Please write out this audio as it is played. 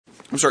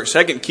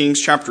2 Kings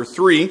chapter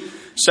 3.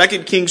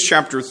 2 Kings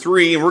chapter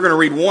 3, and we're going to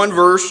read one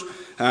verse,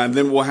 and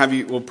then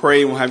we'll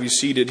pray and we'll have you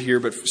seated here.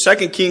 But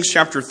 2 Kings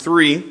chapter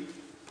 3,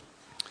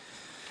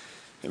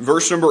 and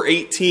verse number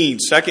 18.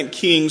 2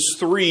 Kings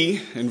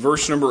 3 and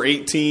verse number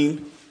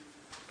 18.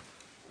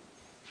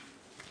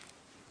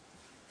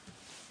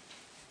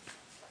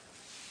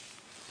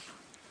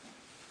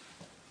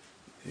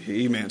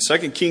 Amen.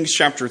 2 Kings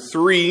chapter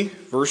 3,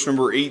 verse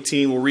number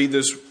 18. We'll read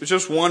this. It's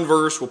just one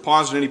verse. We'll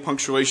pause at any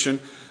punctuation.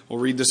 We'll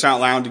read this out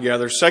loud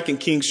together. 2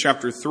 Kings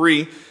chapter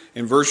 3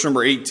 and verse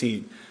number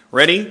 18.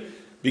 Ready?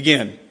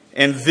 Begin.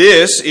 And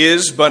this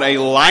is but a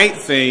light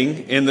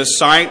thing in the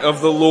sight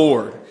of the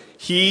Lord.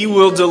 He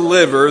will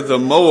deliver the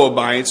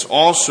Moabites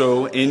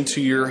also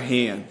into your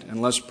hand.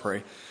 And let's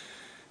pray.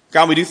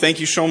 God, we do thank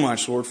you so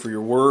much, Lord, for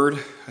your word.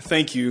 I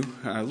thank you,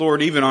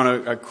 Lord, even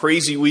on a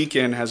crazy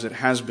weekend as it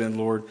has been,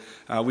 Lord,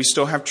 we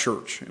still have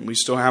church and we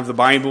still have the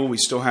Bible. We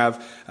still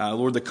have,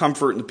 Lord, the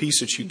comfort and the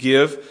peace that you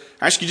give.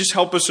 I ask you just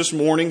help us this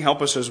morning.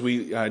 Help us as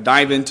we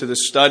dive into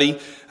this study.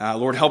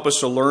 Lord, help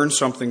us to learn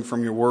something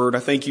from your word. I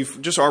thank you for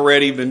just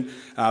already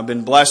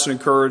been blessed and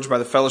encouraged by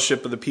the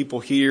fellowship of the people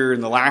here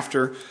and the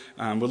laughter.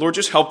 But Lord,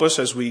 just help us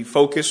as we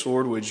focus,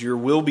 Lord, would your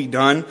will be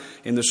done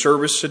in the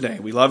service today.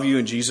 We love you.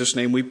 In Jesus'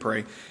 name we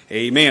pray.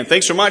 Amen.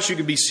 Thanks so much. You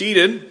can be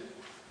seated.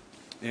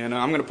 And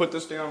I'm going to put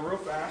this down real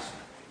fast.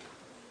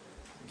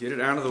 Get it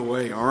out of the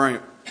way. All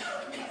right.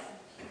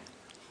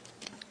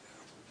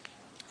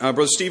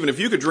 Brother Stephen, if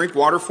you could drink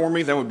water for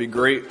me, that would be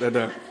great.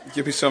 That'd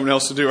give me something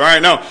else to do. All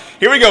right, now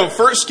here we go.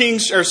 2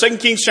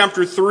 Kings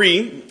chapter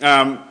 3.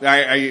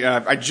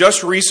 I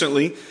just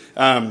recently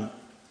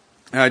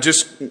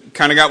just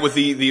kind of got with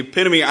the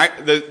epitome.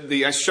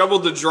 I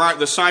shoveled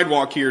the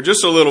sidewalk here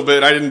just a little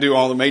bit. I didn't do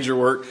all the major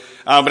work,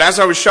 but as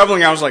I was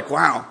shoveling, I was like,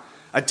 wow,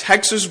 a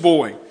Texas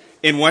boy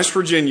in West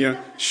Virginia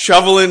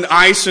shoveling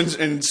ice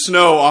and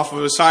snow off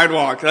of a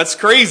sidewalk. That's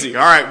crazy.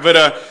 All right.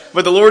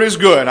 But the Lord is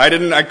good.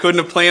 I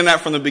couldn't have planned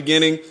that from the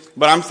beginning,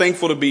 but I'm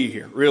thankful to be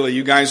here. Really,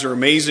 you guys are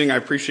amazing. I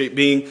appreciate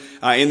being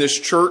in this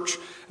church.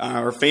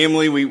 Our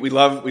family, we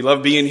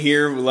love being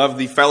here. We love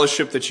the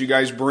fellowship that you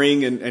guys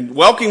bring and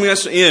welcoming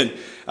us in.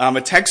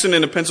 A Texan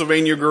and a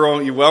Pennsylvania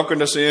girl, you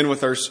welcomed us in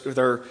with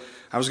our,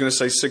 I was going to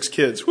say 6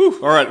 kids. Whew.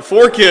 All right.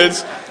 4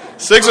 kids,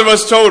 6 of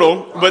us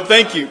total, but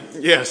thank you.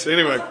 Yes.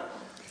 Anyway.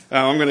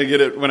 I'm going to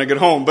get it when I get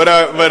home. But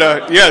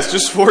yes,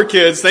 just 4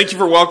 kids. Thank you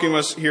for welcoming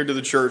us here to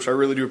the church. I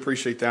really do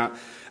appreciate that.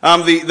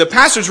 The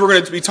passage we're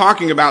going to be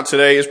talking about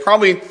today is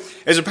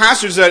a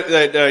passage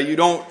that you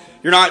don't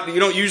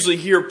usually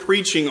hear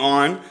preaching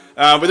on.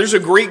 But there's a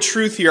great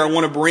truth here I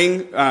want to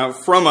bring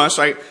from us.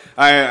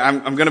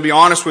 I'm going to be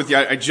honest with you.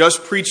 I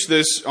just preached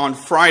this on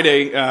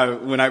Friday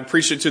when I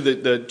preached it to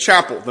the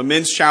chapel, the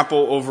men's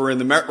chapel over in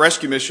the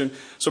rescue mission.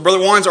 So Brother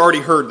Juan's already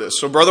heard this.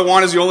 So Brother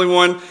Juan is the only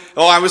one.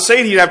 Well, I was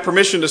saying he'd have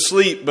permission to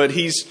sleep, but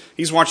he's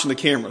watching the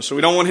camera, so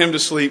we don't want him to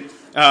sleep.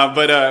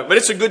 But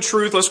it's a good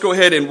truth. Let's go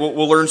ahead and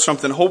we'll learn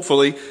something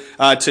hopefully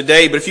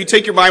today. But if you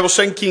take your Bible,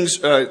 2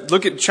 Kings,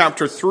 look at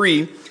chapter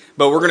 3.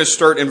 But we're going to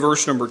start in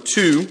verse number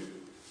 2.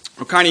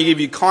 I'll kind of give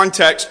you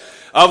context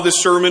of the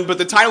sermon, but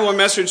the title of my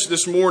message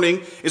this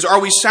morning is, Are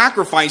We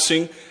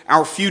Sacrificing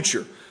Our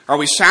Future? Are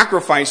we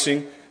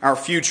sacrificing our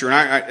future?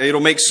 And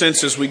it'll make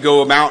sense as we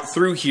go about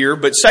through here.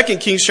 But 2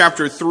 Kings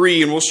chapter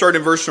 3, and we'll start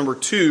in verse number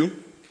 2.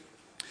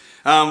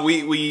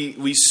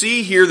 We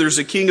see here there's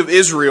a king of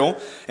Israel,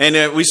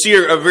 and we see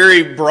a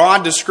very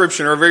broad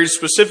description, or a very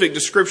specific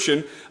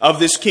description of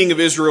this king of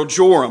Israel,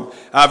 Joram.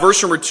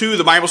 Verse number 2,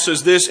 the Bible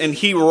says this, And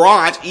he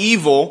wrought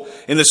evil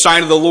in the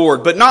sight of the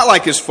Lord, but not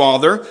like his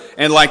father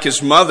and like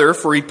his mother,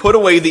 for he put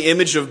away the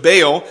image of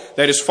Baal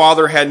that his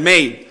father had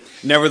made.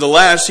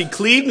 Nevertheless, he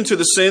cleaved into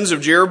the sins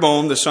of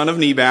Jeroboam, the son of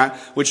Nebat,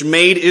 which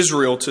made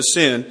Israel to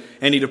sin,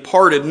 and he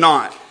departed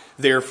not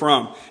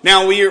therefrom.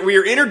 Now, we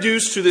are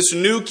introduced to this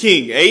new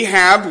king.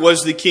 Ahab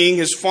was the king,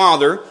 his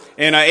father,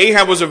 and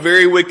Ahab was a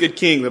very wicked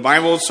king. The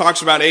Bible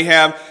talks about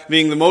Ahab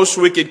being the most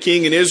wicked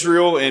king in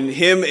Israel, and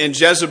him and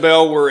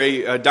Jezebel were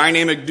a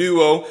dynamic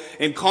duo,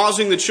 and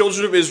causing the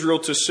children of Israel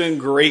to sin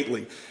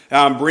greatly.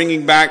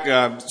 Bringing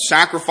back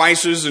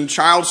sacrifices and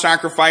child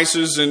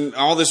sacrifices and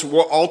all this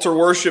altar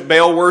worship,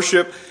 Baal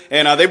worship,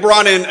 and they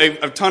brought in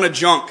a ton of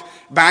junk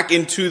back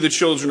into the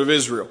children of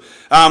Israel.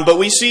 But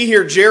we see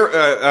here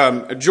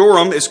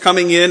Joram is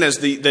coming in as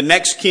the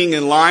next king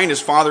in line.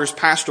 His father has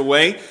passed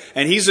away,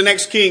 and he's the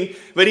next king,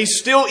 but he's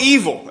still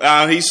evil.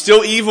 He's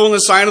still evil in the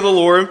sight of the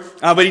Lord,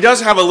 but he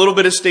does have a little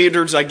bit of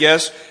standards, I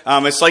guess.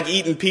 It's like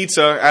eating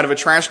pizza out of a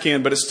trash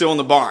can, but it's still in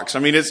the box. I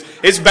mean,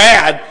 it's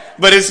bad,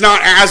 but it's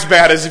not as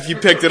bad as if you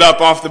picked it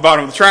up off the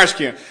bottom of the trash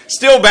can.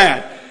 Still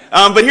bad.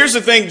 But here's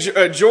the thing,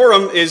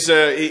 Joram is,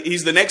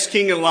 he's the next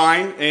king in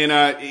line,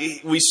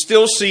 and we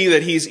still see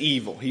that he's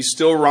evil. He's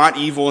still wrought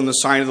evil in the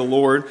sight of the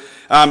Lord.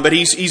 But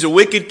he's a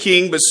wicked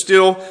king, but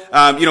still,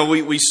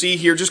 we see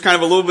here just kind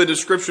of a little bit of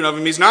description of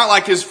him. He's not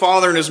like his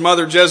father and his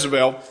mother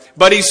Jezebel,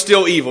 but he's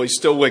still evil. He's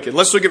still wicked.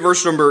 Let's look at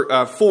verse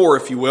number 4,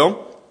 if you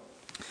will.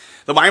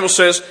 The Bible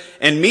says,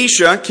 And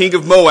Mesha, king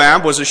of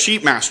Moab, was a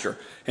sheep master.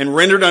 and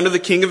rendered unto the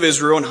king of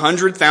Israel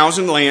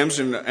 100,000 lambs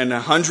and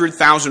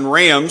 100,000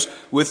 rams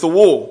with the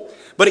wool.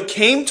 But it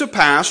came to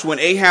pass when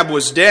Ahab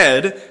was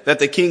dead that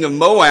the king of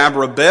Moab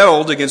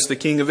rebelled against the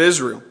king of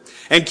Israel.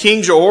 And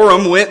King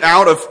Jehoram went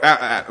out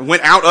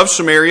of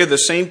Samaria the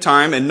same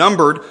time and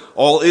numbered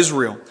all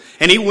Israel.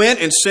 And he went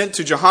and sent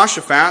to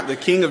Jehoshaphat, the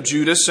king of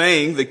Judah,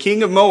 saying, The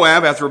king of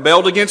Moab hath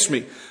rebelled against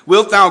me.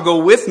 Wilt thou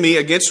go with me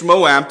against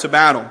Moab to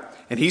battle?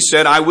 And he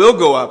said, I will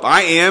go up.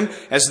 I am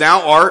as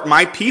thou art,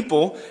 my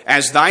people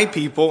as thy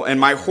people, and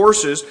my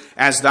horses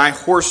as thy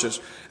horses.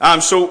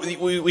 So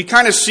we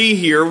kind of see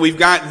here, we've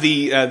got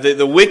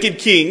the wicked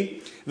king.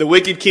 The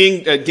wicked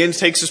king, again,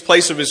 takes his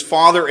place of his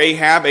father,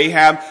 Ahab.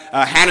 Ahab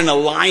had an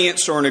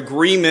alliance or an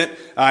agreement.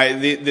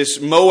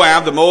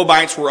 The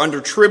Moabites were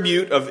under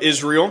tribute of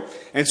Israel.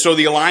 And so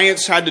the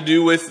alliance had to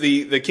do with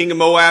the king of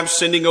Moab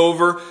sending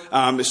over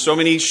so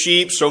many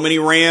sheep, so many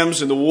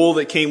rams, and the wool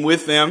that came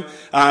with them.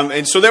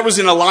 And so that was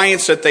an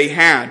alliance that they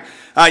had.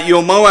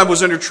 Moab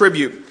was under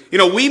tribute.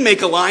 We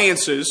make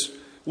alliances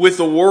with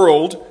the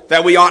world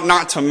that we ought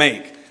not to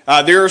make.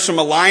 There are some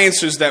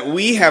alliances that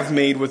we have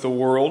made with the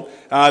world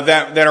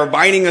that are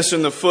biting us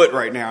in the foot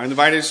right now.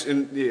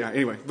 And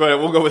anyway, but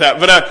we'll go with that.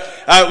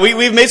 But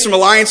we've made some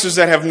alliances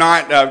that have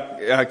not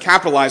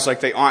capitalized like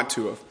they ought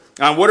to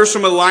have. What are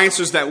some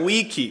alliances that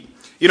we keep?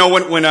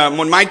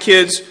 When my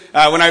kids,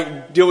 when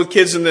I deal with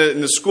kids in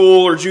the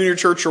school or junior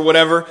church or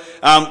whatever,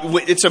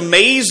 it's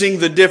amazing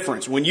the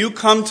difference when you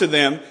come to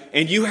them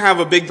and you have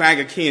a big bag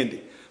of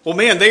candy. Well,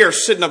 man, they are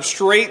sitting up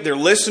straight. They're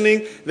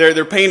listening.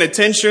 They're paying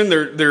attention.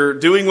 They're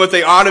doing what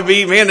they ought to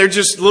be. Man, they're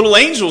just little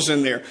angels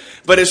in there.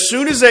 But as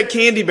soon as that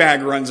candy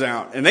bag runs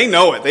out, and they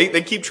know it,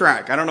 they keep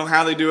track. I don't know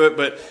how they do it,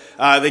 but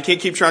they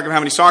can't keep track of how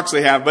many socks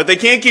they have. But they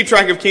can't keep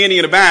track of candy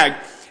in a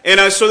bag.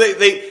 And so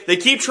they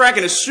keep track.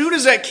 And as soon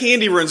as that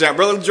candy runs out,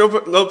 Brother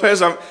Joe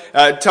Lopez,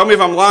 tell me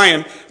if I'm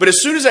lying, but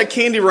as soon as that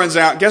candy runs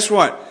out, guess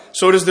what?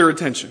 So does their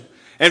attention.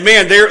 And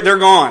man, they're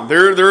gone.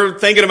 They're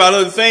thinking about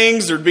other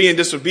things. They're being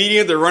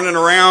disobedient. They're running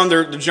around.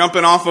 They're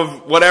jumping off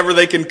of whatever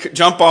they can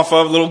jump off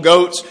of, little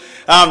goats.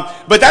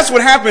 But that's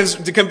what happens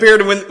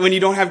compared to when you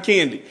don't have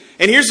candy.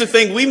 And here's the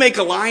thing. We make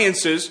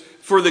alliances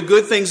for the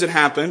good things that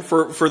happen,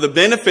 for the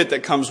benefit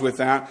that comes with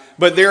that.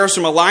 But there are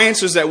some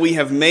alliances that we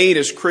have made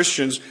as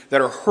Christians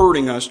that are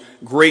hurting us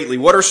greatly.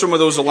 What are some of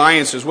those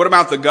alliances? What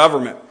about the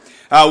government?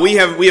 We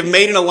have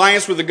made an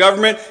alliance with the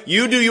government.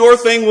 You do your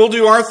thing, we'll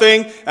do our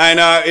thing,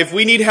 and if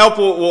we need help,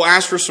 we'll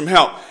ask for some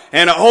help.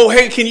 And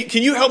hey,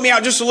 can you help me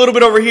out just a little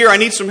bit over here? I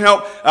need some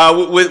help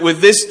with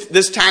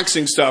this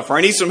taxing stuff, or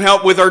I need some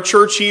help with our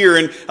church here,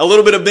 and a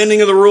little bit of bending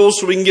of the rules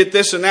so we can get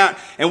this and that.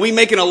 And we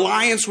make an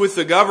alliance with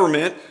the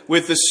government,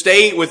 with the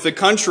state, with the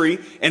country,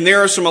 and there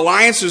are some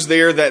alliances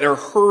there that are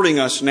hurting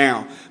us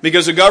now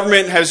because the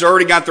government has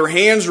already got their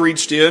hands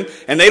reached in,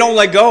 and they don't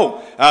let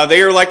go.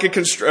 They are like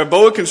a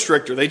boa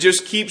constrictor. They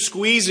just keep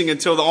squeezing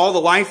until all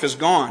the life is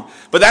gone.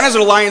 But that is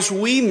an alliance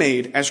we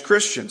made as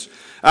Christians.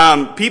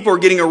 People are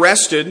getting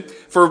arrested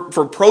for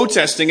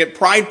protesting at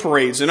pride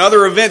parades and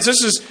other events.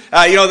 This is,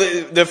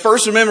 the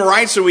First Amendment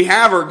rights that we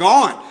have are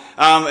gone.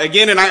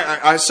 Again, and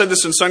I said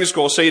this in Sunday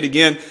school, I'll say it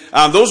again.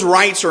 Those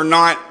rights are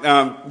not,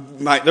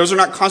 those are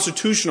not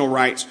constitutional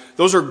rights.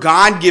 Those are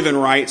God-given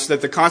rights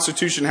that the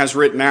Constitution has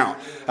written out.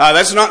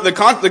 That's not, the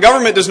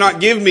government does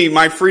not give me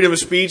my freedom of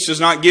speech, does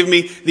not give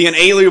me the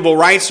inalienable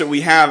rights that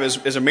we have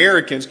as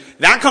Americans.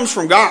 That comes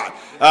from God.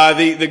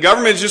 The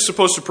government is just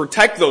supposed to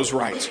protect those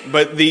rights.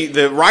 But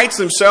the rights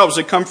themselves,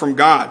 they come from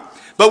God.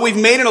 But we've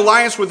made an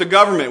alliance with the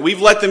government.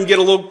 We've let them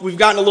we've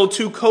gotten a little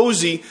too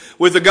cozy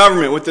with the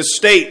government, with the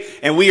state,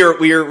 and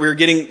we're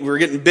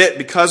getting bit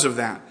because of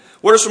that.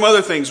 What are some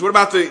other things? What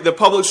about the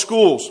public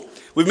schools?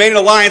 We've made an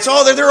alliance.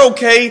 Oh, they're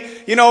okay.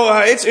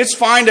 It's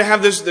fine to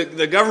have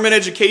the government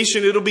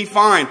education. It'll be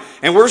fine.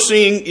 And we're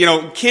seeing,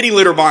 kitty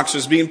litter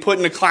boxes being put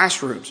into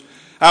classrooms.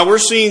 We're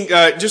seeing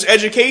just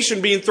education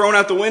being thrown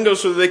out the window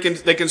so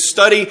that they can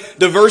study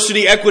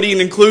diversity, equity, and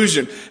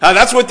inclusion.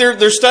 That's what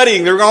they're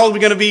studying. They're all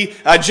going to be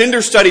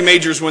gender study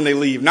majors when they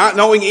leave, not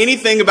knowing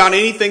anything about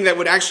anything that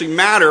would actually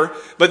matter.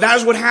 But that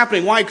is what's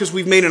happening. Why? Because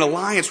we've made an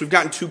alliance. We've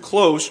gotten too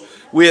close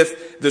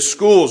with the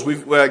schools.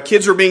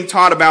 Kids are being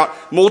taught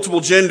about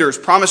multiple genders,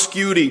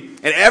 promiscuity,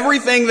 and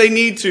everything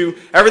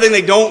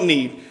they don't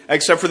need,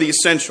 except for the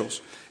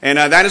essentials. And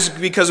that is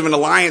because of an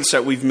alliance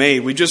that we've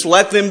made. We just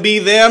let them be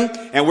them,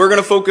 and we're going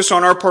to focus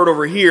on our part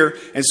over here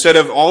instead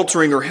of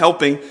altering or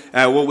helping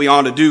what we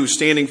ought to do,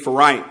 standing for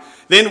right.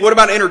 Then what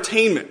about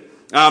entertainment?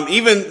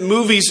 Even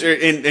movies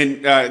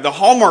in the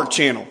Hallmark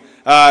Channel.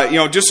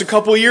 Just a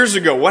couple of years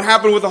ago, what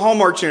happened with the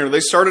Hallmark Channel? They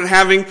started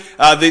having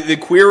the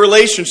queer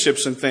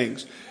relationships and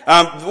things.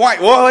 Why?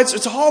 Well,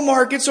 it's a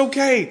Hallmark. It's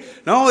okay.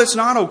 No, it's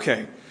not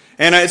okay.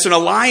 And it's an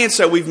alliance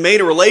that we've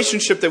made, a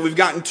relationship that we've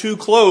gotten too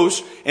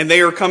close, and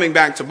they are coming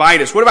back to bite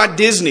us. What about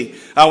Disney?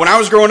 When I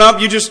was growing up,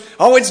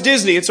 it's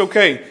Disney, it's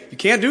okay. You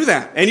can't do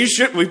that. And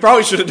we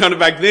probably should have done it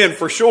back then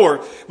for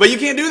sure. But you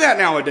can't do that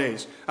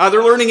nowadays.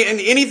 They're learning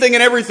anything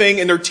and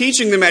everything, and they're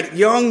teaching them at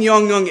young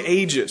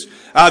ages.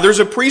 There's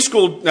a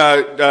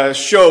preschool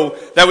show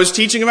that was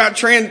teaching about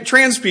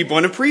trans people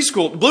in a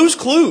preschool. Blue's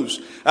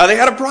Clues. They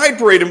had a pride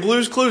parade in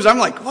Blue's Clues. I'm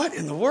like, what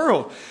in the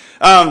world?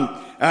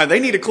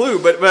 They need a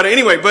clue, but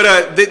anyway,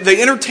 the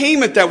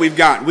entertainment that we've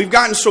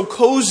gotten so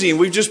cozy, and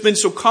we've just been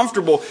so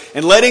comfortable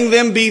and letting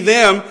them be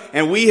them,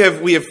 and we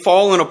have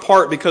fallen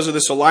apart because of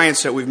this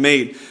alliance that we've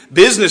made.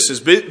 Businesses,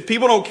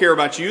 people don't care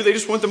about you; they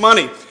just want the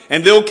money,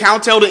 and they'll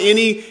kowtow to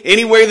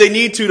any way they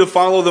need to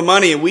follow the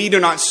money. And we do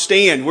not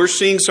stand. We're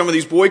seeing some of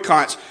these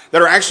boycotts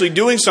that are actually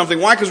doing something.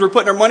 Why? Because we're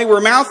putting our money where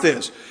our mouth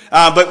is.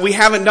 But we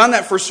haven't done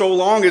that for so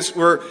long.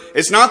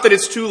 It's not that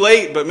it's too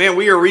late, but man,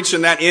 we are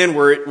reaching that end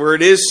where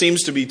it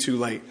seems to be too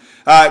late.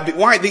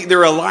 Why? There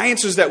are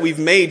alliances that we've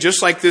made,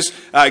 just like this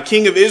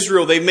king of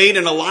Israel. They made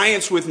an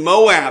alliance with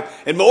Moab,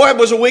 and Moab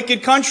was a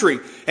wicked country,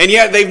 and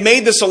yet they've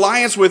made this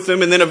alliance with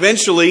them, and then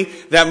eventually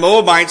that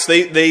Moabites,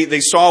 they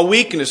saw a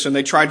weakness and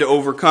they tried to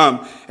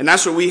overcome. And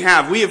that's what we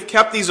have. We have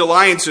kept these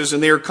alliances,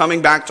 and they are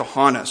coming back to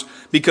haunt us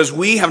because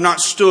we have not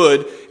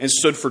stood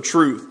for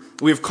truth.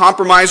 We have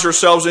compromised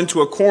ourselves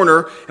into a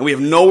corner, and we have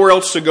nowhere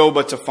else to go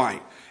but to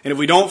fight. And if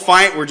we don't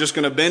fight, we're just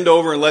going to bend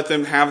over and let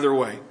them have their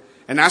way.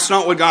 And that's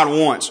not what God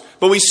wants.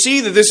 But we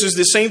see that this is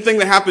the same thing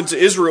that happened to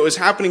Israel is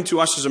happening to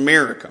us as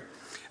America.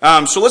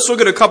 So let's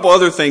look at a couple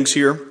other things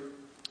here.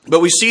 But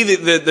we see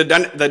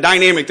the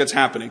dynamic that's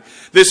happening.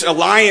 This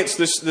alliance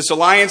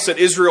that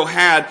Israel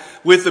had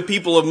with the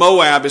people of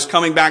Moab is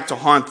coming back to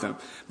haunt them.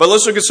 But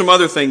let's look at some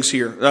other things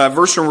here.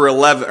 Verse number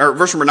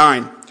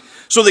 9.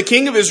 So the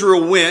king of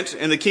Israel went,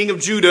 and the king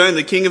of Judah, and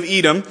the king of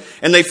Edom,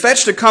 and they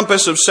fetched a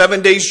compass of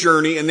 7 days'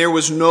 journey, and there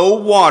was no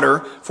water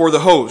for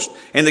the host,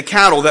 and the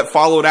cattle that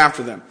followed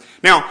after them.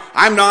 Now,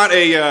 I'm not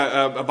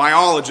a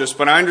biologist,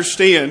 but I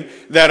understand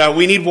that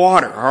we need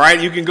water, all right?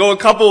 You can go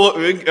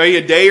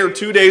a day or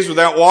 2 days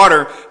without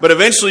water, but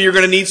eventually you're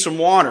going to need some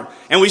water.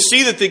 And we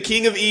see that the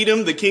king of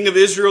Edom, the king of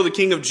Israel, the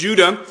king of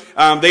Judah,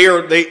 they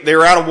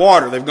are out of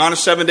water. They've gone a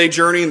 7-day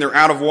journey, and they're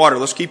out of water.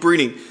 Let's keep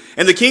reading.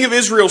 And the king of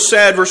Israel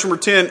said, verse number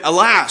 10,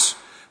 Alas,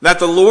 that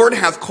the Lord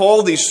hath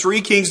called these 3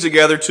 kings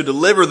together to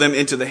deliver them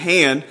into the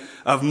hand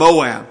of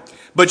Moab.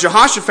 But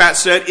Jehoshaphat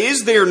said,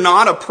 Is there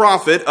not a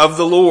prophet of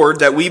the Lord,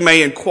 that we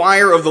may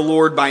inquire of the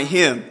Lord by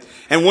him?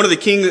 And one of the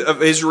king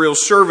of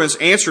Israel's servants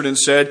answered and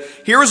said,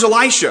 Here is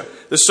Elisha,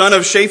 the son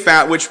of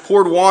Shaphat, which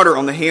poured water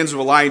on the hands of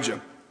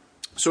Elijah.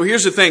 So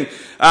here's the thing.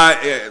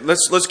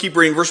 Let's keep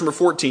reading verse number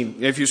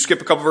 14. If you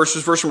skip a couple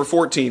verses, verse number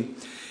 14.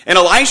 And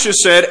Elisha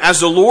said, As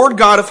the Lord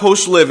God of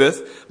hosts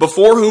liveth,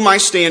 before whom I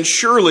stand,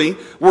 surely,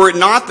 were it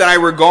not that I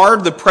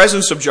regard the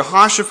presence of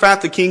Jehoshaphat,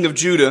 the king of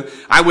Judah,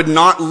 I would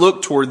not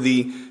look toward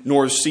thee,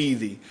 nor see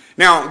thee.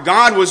 Now,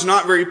 God was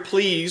not very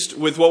pleased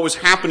with what was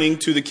happening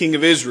to the king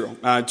of Israel,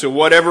 to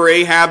whatever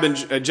Ahab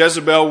and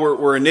Jezebel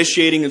were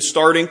initiating and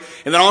starting,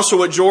 and then also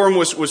what Joram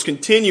was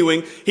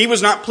continuing. He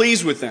was not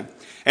pleased with them.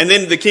 And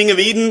then the king of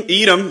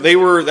Edom,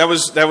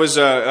 that was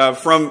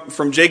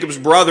from Jacob's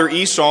brother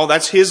Esau.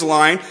 That's his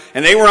line,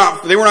 and they were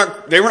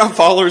not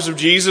followers of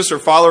Jesus or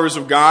followers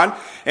of God.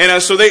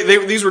 And so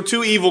these were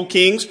 2 evil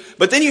kings.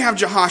 But then you have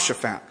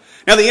Jehoshaphat.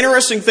 Now the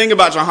interesting thing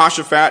about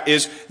Jehoshaphat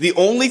is the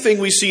only thing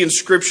we see in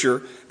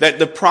Scripture that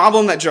the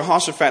problem that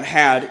Jehoshaphat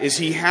had is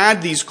he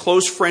had these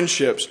close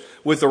friendships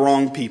with the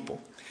wrong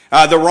people.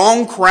 The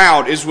wrong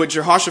crowd is what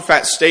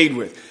Jehoshaphat stayed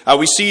with.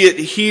 We see it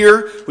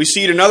here. We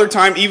see it another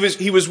time. He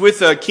was with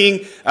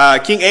King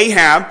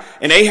Ahab,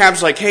 and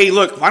Ahab's like, hey,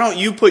 look, why don't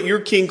you put your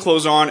king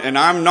clothes on, and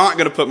I'm not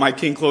going to put my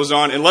king clothes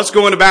on, and let's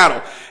go into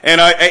battle. And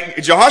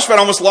Jehoshaphat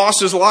almost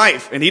lost his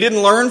life, and he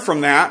didn't learn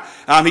from that.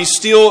 He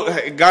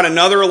still got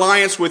another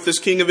alliance with this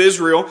king of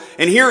Israel,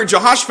 and here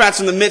Jehoshaphat's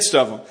in the midst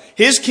of them.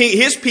 His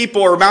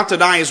people are about to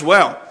die as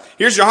well.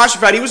 Here's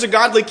Jehoshaphat. He was a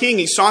godly king.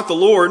 He sought the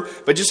Lord,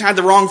 but just had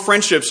the wrong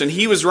friendships. And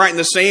he was right in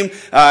the same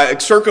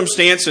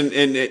circumstance and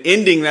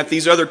ending that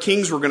these other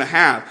kings were going to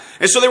have.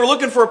 And so they were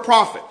looking for a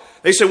prophet.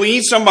 They said, we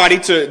need somebody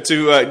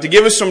to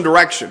give us some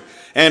direction.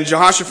 And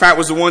Jehoshaphat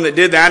was the one that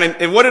did that.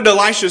 And what did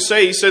Elisha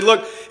say? He said,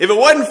 look, if it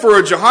wasn't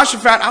for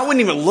Jehoshaphat, I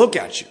wouldn't even look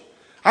at you.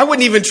 I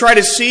wouldn't even try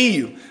to see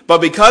you.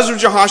 But because of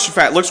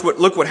Jehoshaphat,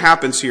 look what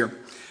happens here.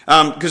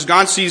 Because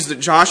God sees that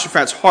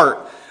Jehoshaphat's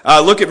heart.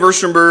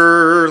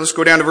 Let's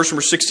go down to verse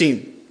number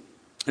 16.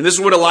 And this is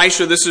what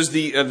Elisha, this is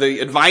the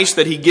advice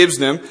that he gives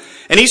them.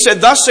 And he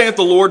said, Thus saith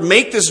the Lord,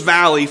 make this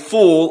valley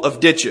full of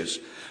ditches.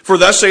 For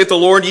thus saith the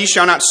Lord, ye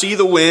shall not see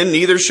the wind,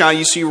 neither shall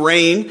ye see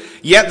rain.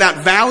 Yet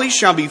that valley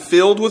shall be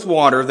filled with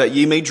water, that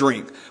ye may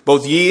drink,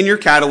 both ye and your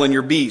cattle and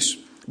your beasts.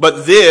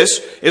 But this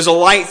is a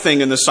light thing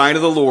in the sight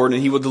of the Lord,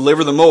 and he will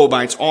deliver the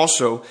Moabites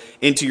also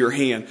into your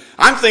hand.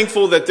 I'm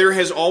thankful that there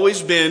has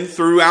always been,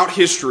 throughout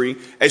history,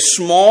 a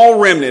small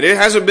remnant. It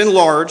hasn't been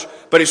large,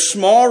 but a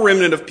small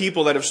remnant of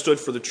people that have stood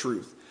for the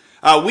truth.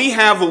 We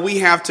have what we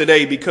have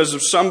today because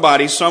of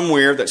somebody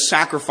somewhere that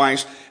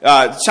sacrificed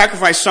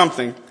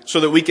something so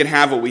that we can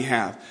have what we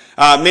have.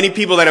 Many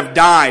people that have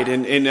died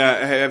and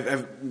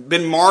have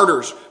been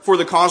martyrs for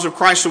the cause of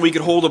Christ so we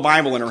could hold a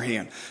Bible in our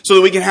hand, so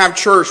that we can have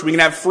church, we can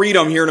have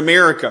freedom here in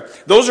America.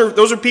 Those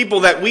are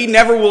people that we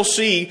never will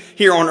see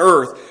here on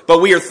earth,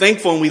 but we are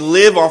thankful and we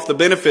live off the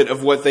benefit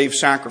of what they've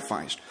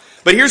sacrificed.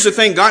 But here's the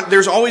thing,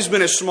 there's always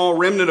been a small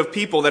remnant of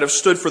people that have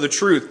stood for the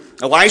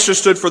truth. Elisha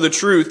stood for the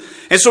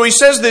truth. And so he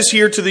says this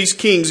here to these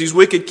kings, these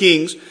wicked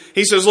kings.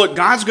 He says, look,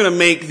 God's going to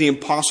make the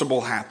impossible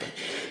happen.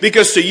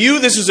 Because to you,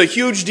 this is a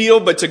huge deal,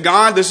 but to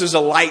God, this is a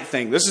light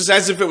thing. This is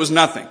as if it was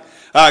nothing.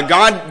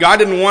 God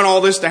didn't want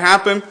all this to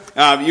happen.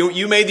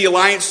 You made the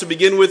alliance to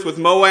begin with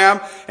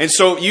Moab. And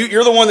so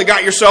you're the one that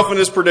got yourself in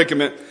this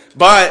predicament.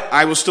 But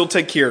I will still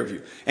take care of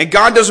you. And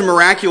God does a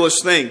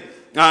miraculous thing.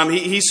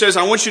 He says,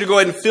 I want you to go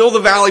ahead and fill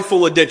the valley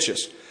full of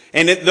ditches.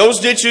 And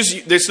those ditches,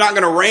 it's not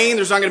going to rain,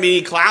 there's not going to be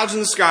any clouds in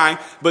the sky,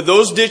 but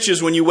those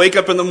ditches, when you wake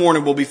up in the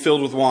morning, will be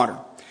filled with water.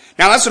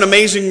 Now, that's an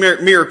amazing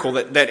miracle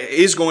that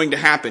is going to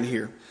happen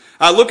here.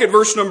 Look at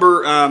verse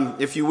number,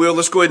 if you will,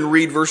 let's go ahead and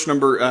read verse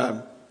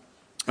number,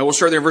 we'll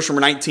start there in verse number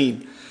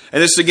 19.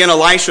 And this is again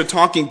Elisha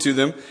talking to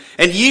them.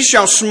 And ye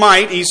shall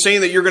smite, he's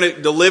saying that you're going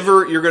to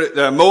deliver,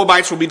 the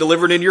Moabites will be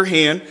delivered into your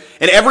hand,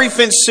 and every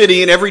fenced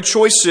city and every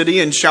choice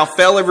city, and shall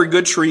fell every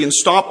good tree, and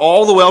stop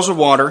all the wells of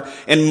water,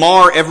 and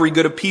mar every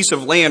good piece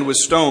of land with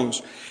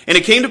stones. And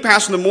it came to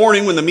pass in the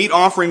morning when the meat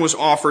offering was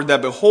offered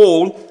that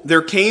behold,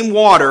 there came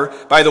water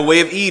by the way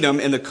of Edom,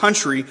 and the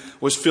country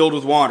was filled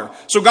with water.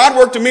 So God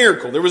worked a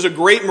miracle. There was a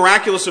great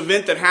miraculous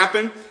event that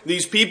happened.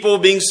 These people,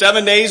 being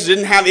 7 days,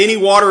 didn't have any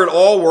water at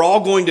all. We're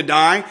all going to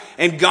die.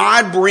 And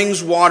God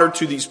brings water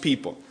to these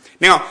people.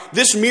 Now,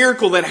 this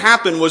miracle that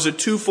happened was a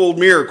twofold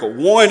miracle.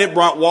 One, it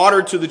brought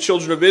water to the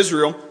children of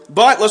Israel.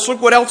 But let's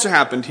look what else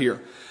happened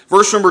here.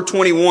 Verse number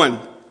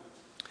 21.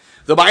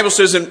 The Bible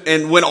says,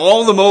 and when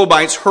all the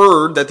Moabites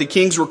heard that the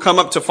kings were come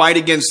up to fight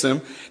against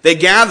them, they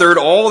gathered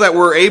all that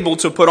were able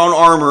to put on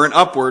armor and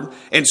upward,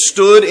 and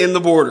stood in the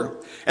border.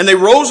 And they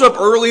rose up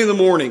early in the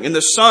morning, and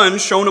the sun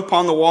shone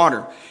upon the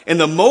water. And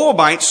the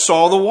Moabites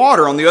saw the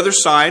water on the other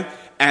side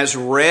as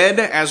red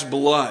as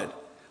blood.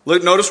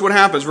 Look, notice what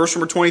happens. Verse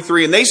number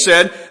 23. And they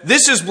said,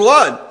 this is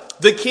blood.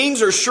 The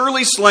kings are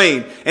surely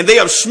slain, and they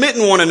have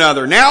smitten one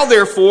another. Now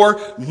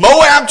therefore,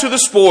 Moab to the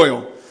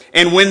spoil.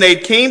 And when they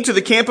came to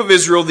the camp of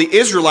Israel, the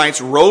Israelites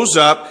rose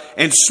up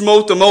and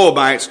smote the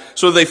Moabites,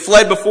 so they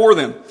fled before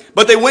them.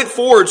 But they went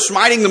forward,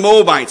 smiting the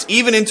Moabites,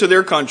 even into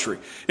their country.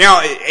 Now,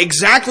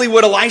 exactly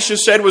what Elisha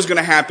said was going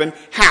to happen,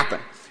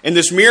 happened. And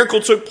this miracle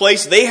took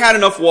place. They had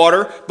enough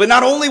water, but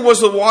not only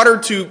was the water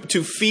to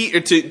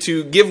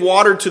give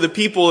water to the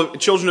people,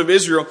 children of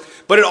Israel,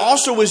 but it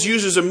also was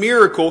used as a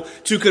miracle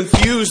to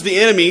confuse the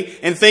enemy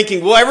and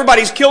thinking, well,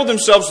 everybody's killed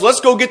themselves, let's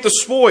go get the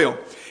spoil.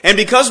 And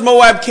because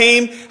Moab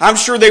came, I'm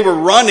sure they were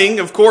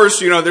running. Of course,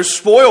 there's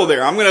spoil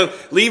there. I'm going to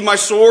leave my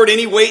sword,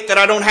 any weight that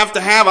I don't have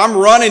to have. I'm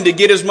running to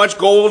get as much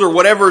gold or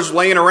whatever is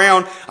laying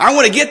around. I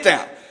want to get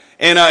that.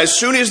 And as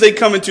soon as they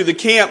come into the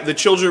camp, the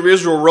children of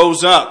Israel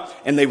rose up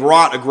and they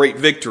wrought a great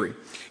victory.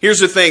 Here's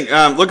the thing.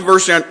 Look at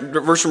verse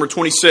number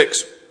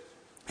 26.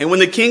 And when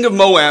the king of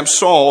Moab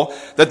saw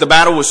that the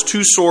battle was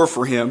too sore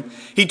for him,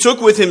 he took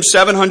with him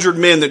 700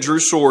 men that drew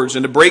swords,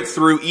 and to break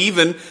through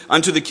even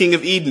unto the king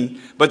of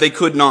Edom, but they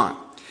could not.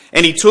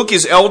 And he took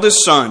his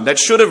eldest son, that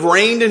should have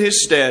reigned in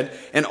his stead,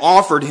 and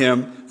offered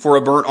him for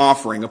a burnt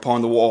offering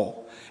upon the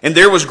wall. And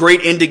there was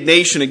great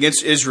indignation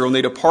against Israel, and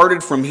they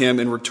departed from him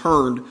and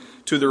returned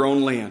to their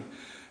own land.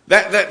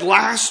 That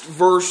last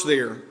verse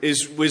there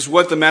is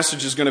what the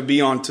message is going to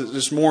be on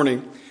this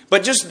morning.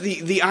 But just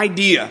the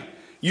idea.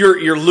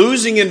 You're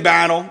losing in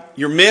battle.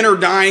 Your men are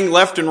dying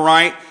left and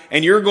right.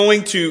 And you're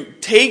going to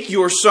take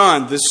your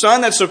son, the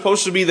son that's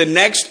supposed to be the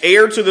next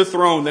heir to the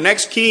throne, the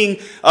next king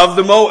of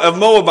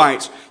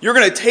Moabites. You're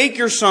going to take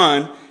your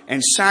son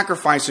and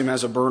sacrifice him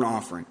as a burnt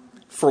offering.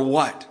 For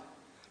what?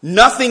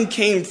 Nothing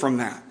came from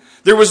that.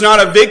 There was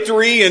not a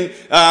victory and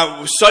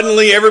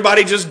suddenly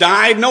everybody just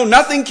died. No,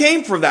 nothing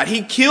came from that.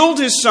 He killed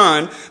his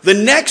son, the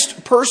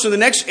next person, the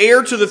next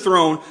heir to the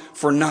throne,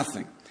 for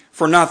nothing.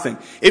 For nothing.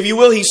 If you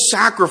will, he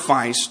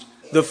sacrificed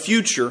the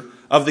future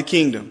of the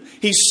kingdom.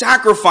 He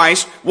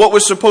sacrificed what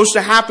was supposed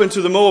to happen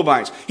to the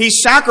Moabites. He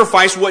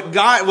sacrificed what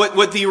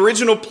the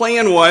original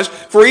plan was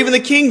for even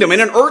the kingdom. In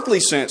an earthly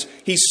sense,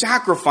 he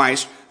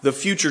sacrificed the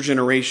future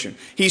generation.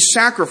 He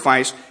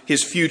sacrificed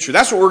his future.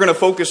 That's what we're going to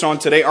focus on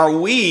today. Are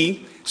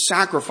we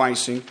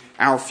sacrificing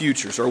our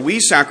futures? Are we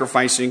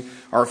sacrificing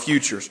our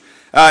futures?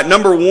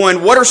 Number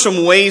one, what are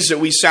some ways that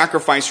we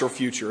sacrifice our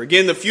future?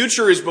 Again, the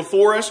future is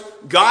before us.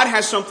 God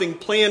has something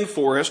planned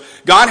for us.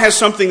 God has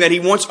something that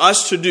He wants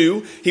us to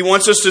do. He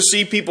wants us to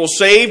see people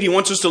saved. He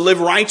wants us to live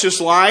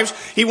righteous lives.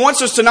 He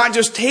wants us to not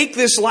just take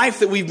this life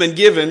that we've been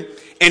given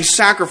and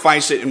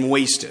sacrifice it and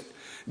waste it.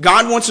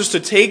 God wants us to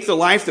take the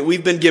life that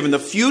we've been given, the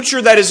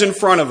future that is in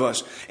front of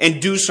us,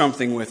 and do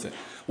something with it.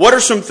 What are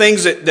some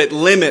things that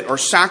limit or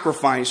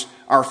sacrifice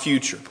our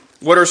future?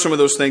 What are some of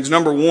those things?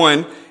 Number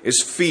one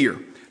is fear.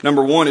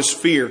 Number one is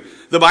fear.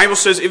 The Bible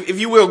says, if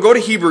you will, go to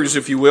Hebrews,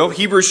 if you will.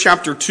 Hebrews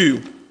chapter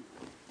 2.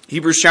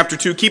 Hebrews chapter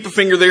 2. Keep a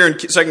finger there in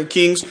 2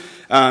 Kings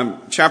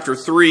chapter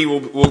 3.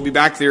 We'll be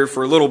back there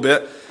for a little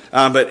bit.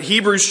 But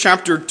Hebrews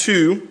chapter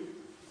 2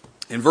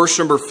 and verse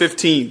number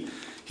 15.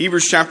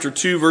 Hebrews chapter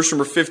 2, verse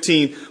number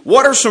 15.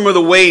 What are some of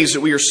the ways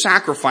that we are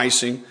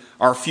sacrificing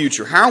our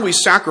future? How are we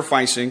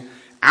sacrificing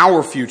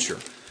our future?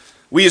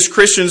 We as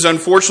Christians,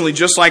 unfortunately,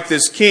 just like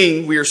this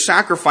king, we are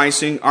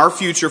sacrificing our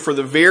future for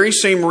the very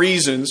same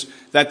reasons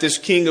that this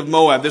king of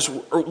Moab, this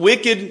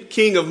wicked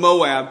king of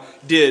Moab,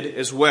 did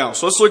as well.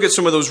 So let's look at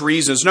some of those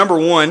reasons. Number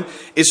one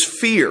is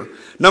fear.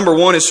 Number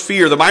one is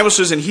fear. The Bible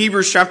says in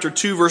Hebrews chapter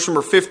 2, verse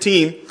number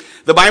 15,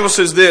 the Bible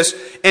says this,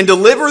 and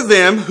deliver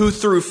them who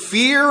through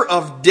fear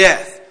of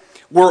death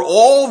were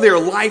all their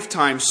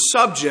lifetime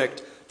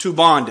subject to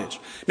bondage.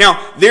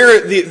 Now,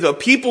 the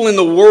people in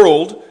the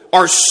world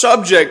are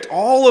subject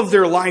all of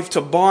their life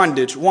to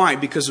bondage. Why?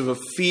 Because of a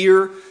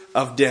fear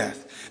of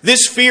death.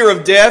 This fear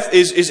of death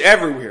is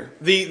everywhere.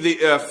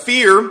 The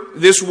fear,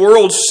 this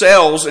world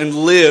sells and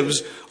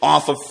lives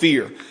off of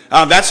fear.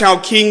 That's how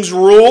kings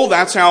rule.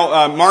 That's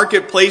how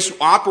marketplace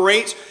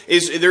operates.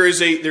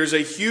 There's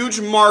a huge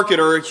market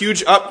or a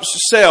huge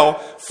upsell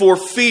for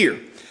fear.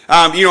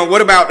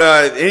 What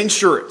about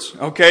insurance?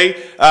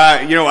 Okay.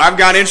 I've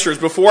got insurance.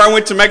 Before I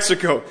went to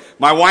Mexico,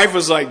 my wife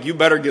was like, you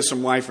better get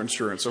some life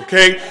insurance.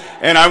 Okay.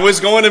 And I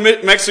was going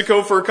to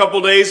Mexico for a couple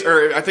days,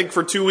 or I think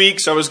for 2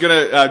 weeks. I was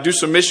going to do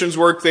some missions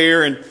work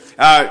there.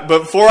 But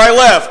before I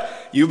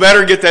left, you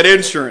better get that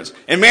insurance.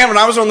 And man, when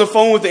I was on the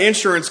phone with the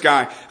insurance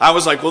guy, I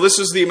was like, well, this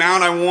is the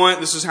amount I want.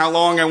 This is how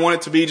long I want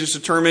it to be, just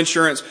a term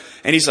insurance.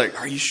 And he's like,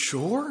 are you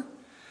sure?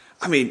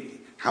 I mean,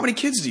 how many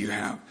kids do you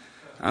have?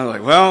 I was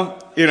like,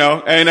 well,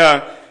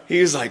 and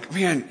he was like,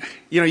 man,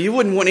 you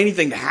wouldn't want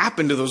anything to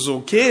happen to those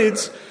little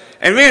kids.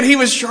 And man, he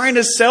was trying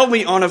to sell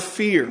me on a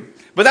fear.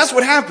 But that's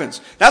what happens.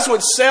 That's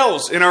what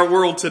sells in our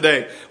world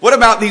today. What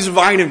about these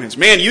vitamins?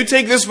 Man, you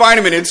take this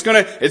vitamin, it's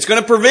gonna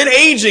prevent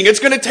aging. It's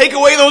gonna take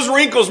away those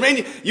wrinkles.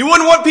 Man, you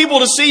wouldn't want people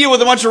to see you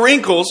with a bunch of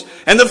wrinkles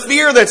and the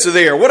fear that's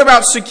there. What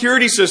about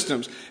security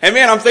systems? And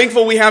man, I'm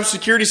thankful we have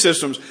security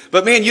systems.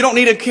 But man, you don't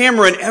need a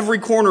camera in every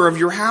corner of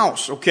your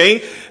house,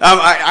 okay?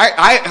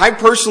 I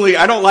personally,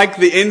 I don't like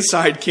the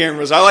inside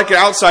cameras. I like the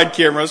outside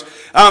cameras.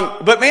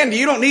 But man,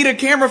 you don't need a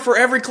camera for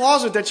every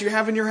closet that you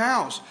have in your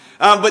house.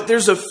 But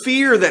there's a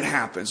fear that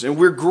happens, and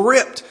we're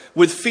gripped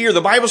with fear.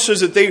 The Bible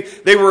says that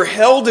they were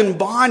held in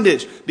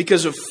bondage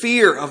because of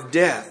fear of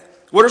death.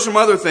 What are some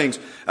other things?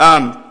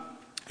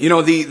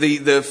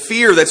 The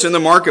fear that's in the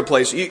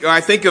marketplace.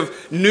 I think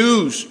of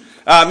news.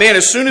 Man,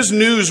 as soon as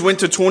news went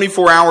to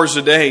 24 hours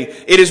a day,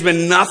 it has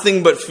been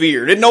nothing but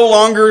fear. It no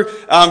longer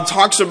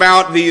talks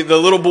about the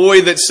little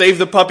boy that saved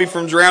the puppy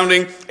from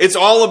drowning. It's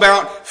all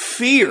about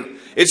fear.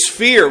 It's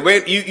fear.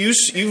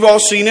 You've all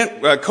seen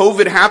it.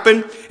 COVID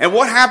happened. And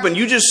what happened?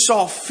 You just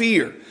saw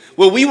fear.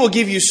 Well, we will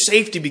give you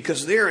safety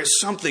because there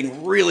is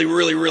something really,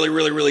 really, really,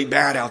 really, really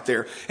bad out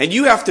there. And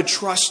you have to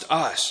trust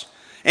us.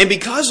 And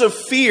because of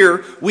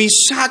fear, we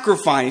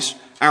sacrifice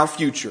our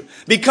future.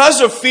 Because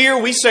of fear,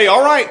 we say,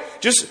 all right,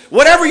 just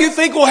whatever you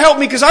think will help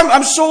me because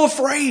I'm so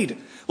afraid.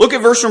 Look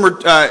at verse number,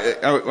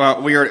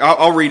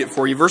 I'll read it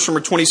for you. Verse number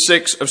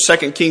 26 of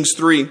 2 Kings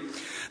 3.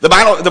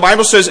 The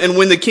Bible says, and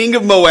when the king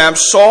of Moab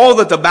saw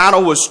that the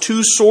battle was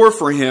too sore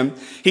for him,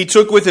 he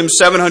took with him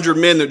 700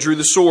 men that drew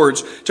the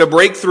swords to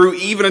break through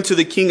even unto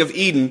the king of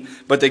Edom,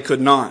 but they could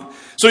not.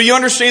 So you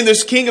understand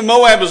this king of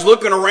Moab is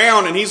looking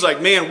around and he's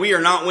like, man, we are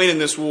not winning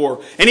this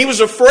war. And he was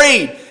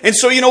afraid. And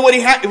so you know what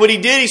he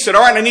did? He said,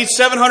 all right, I need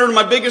 700 of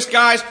my biggest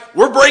guys.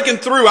 We're breaking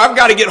through. I've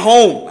got to get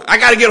home. I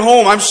got to get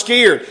home. I'm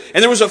scared.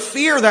 And there was a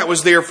fear that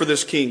was there for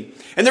this king.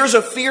 And there's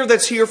a fear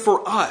that's here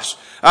for us.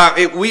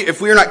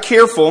 If we are not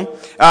careful,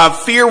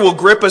 fear will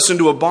grip us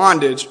into a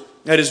bondage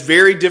that is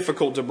very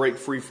difficult to break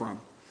free from.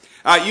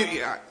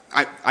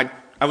 I'm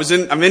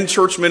in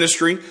church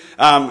ministry.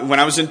 When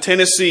I was in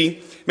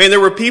Tennessee, man, there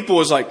were people who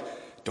was like,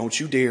 don't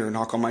you dare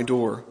knock on my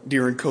door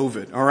during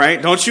COVID. All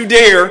right. Don't you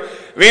dare.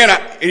 Man,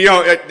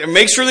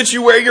 make sure that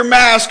you wear your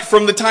mask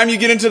from the time you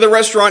get into the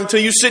restaurant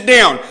until you sit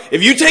down.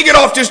 If you take it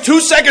off just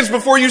 2 seconds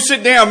before you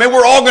sit down, man,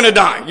 we're all going to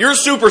die. You're a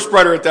super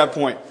spreader at that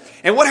point.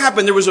 And what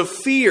happened? There was a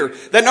fear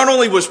that not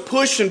only was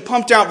pushed and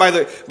pumped out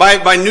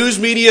by news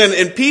media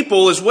and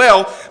people as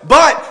well,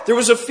 but there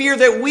was a fear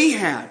that we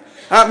had.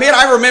 Man,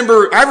 I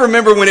remember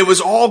when it was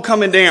all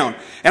coming down.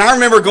 And I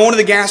remember going to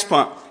the gas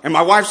pump and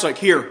my wife's like,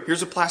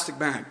 here's a plastic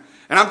bag.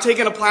 And I'm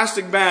taking a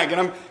plastic bag and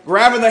I'm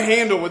grabbing the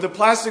handle with a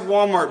plastic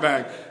Walmart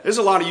bag. There's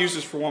a lot of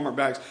uses for Walmart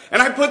bags.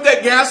 And I put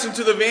that gas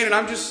into the van and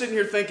I'm just sitting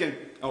here thinking,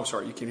 oh,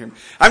 sorry, you can't hear me.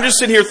 I'm just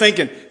sitting here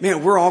thinking,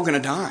 man, we're all going to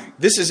die.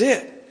 This is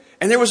it.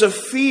 And there was a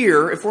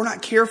fear, if we're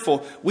not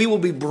careful, we will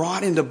be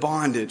brought into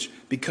bondage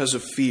because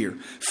of fear.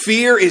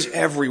 Fear is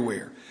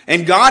everywhere.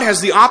 And God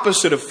has the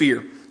opposite of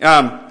fear.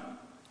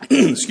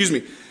 Excuse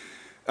me.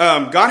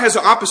 God has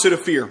the opposite of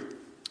fear.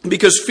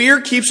 Because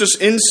fear keeps us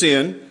in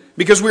sin.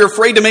 because we're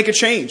afraid to make a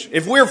change.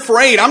 If we're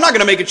afraid, I'm not going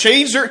to make a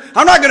change,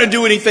 I'm not going to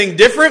do anything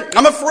different.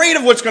 I'm afraid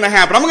of what's going to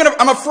happen.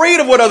 I'm afraid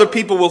of what other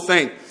people will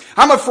think.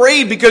 I'm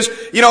afraid because,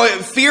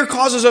 fear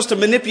causes us to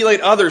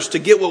manipulate others to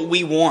get what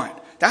we want.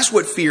 That's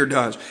what fear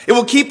does. It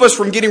will keep us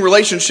from getting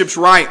relationships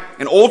right.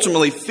 And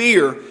ultimately,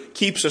 fear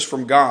keeps us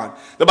from God.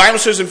 The Bible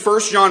says in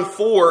 1 John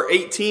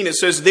 4:18, it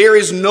says, "There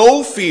is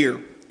no fear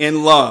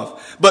in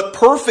love, but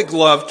perfect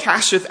love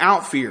casteth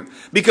out fear.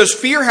 Because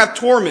fear hath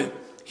torment.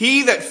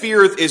 He that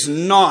feareth is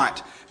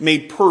not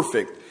made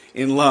perfect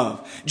in love."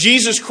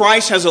 Jesus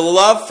Christ has a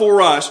love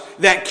for us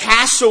that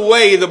casts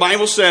away, the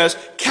Bible says,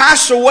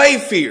 casts away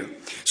fear.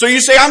 So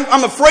you say,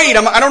 I'm afraid.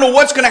 I don't know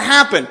what's going to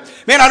happen.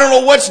 Man, I don't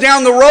know what's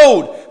down the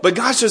road. But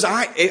God says,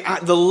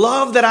 the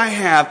love that I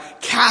have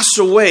casts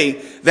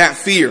away that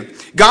fear.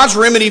 God's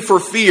remedy for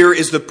fear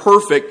is the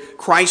perfect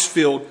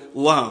Christ-filled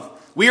love.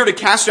 We are to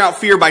cast out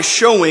fear by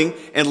showing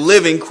and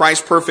living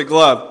Christ's perfect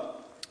love.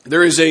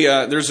 There's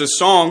a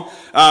song.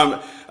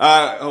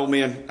 Oh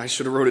man, I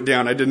should have wrote it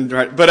down. I didn't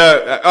write. But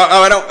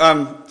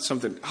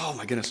something. Oh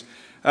my goodness.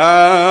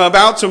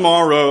 About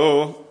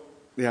tomorrow.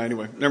 Yeah.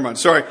 Anyway, never mind.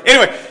 Sorry.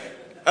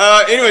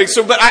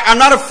 But I'm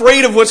not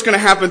afraid of what's going to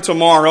happen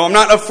tomorrow. I'm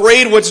not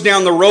afraid what's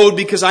down the road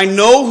because I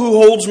know who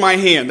holds my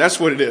hand. That's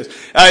what it is.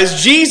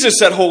 It's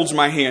Jesus that holds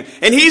my hand.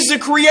 And He's the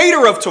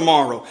creator of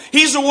tomorrow.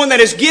 He's the one that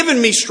has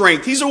given me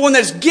strength. He's the one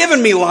that's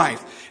given me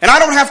life. And I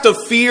don't have to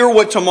fear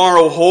what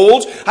tomorrow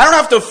holds. I don't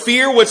have to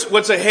fear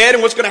what's ahead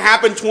and what's going to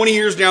happen 20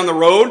 years down the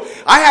road.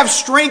 I have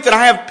strength and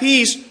I have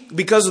peace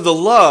because of the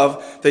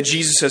love that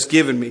Jesus has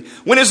given me.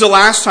 When is the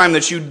last time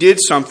that you did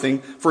something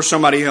for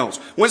somebody else?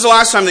 When's the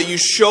last time that you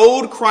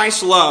showed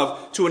Christ's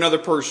love to another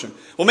person?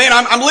 Well, man,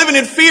 I'm living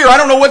in fear. I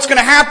don't know what's going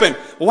to happen.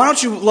 Well, why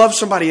don't you love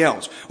somebody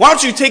else? Why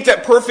don't you take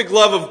that perfect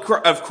love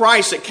of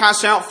Christ that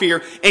casts out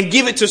fear and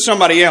give it to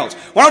somebody else?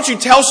 Why don't you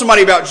tell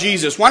somebody about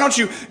Jesus? Why don't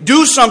you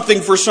do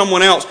something for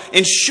someone else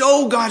and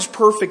show God's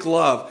perfect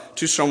love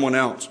to someone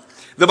else?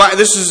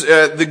 This is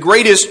the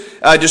greatest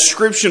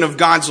description of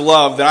God's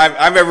love that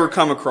I've ever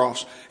come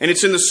across. And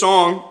it's in the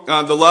song,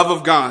 The Love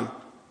of God.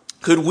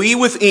 "Could we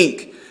with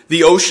ink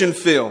the ocean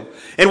fill,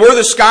 and were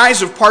the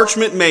skies of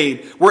parchment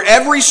made, were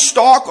every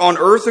stalk on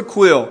earth a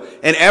quill,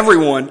 and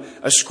everyone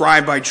a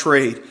scribe by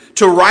trade,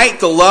 to write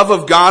the love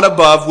of God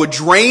above would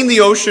drain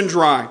the ocean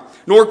dry,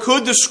 nor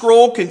could the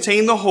scroll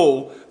contain the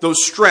whole, though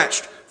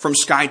stretched from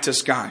sky to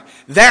sky."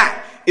 That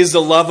is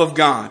the love of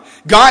God.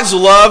 God's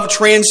love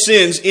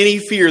transcends any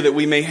fear that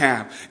we may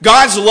have.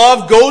 God's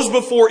love goes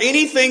before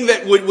anything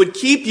that would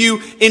keep you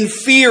in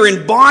fear,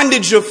 in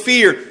bondage of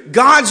fear.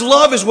 God's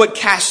love is what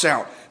casts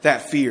out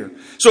that fear.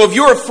 So if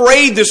you're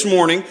afraid this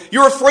morning,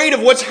 you're afraid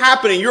of what's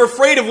happening, you're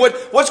afraid of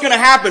what's going to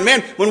happen.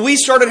 Man, when we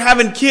started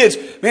having kids,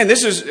 man,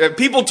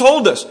 people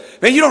told us,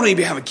 man, you don't need to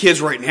be having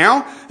kids right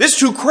now. This is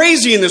too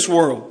crazy in this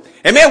world.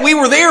 And man, we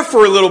were there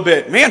for a little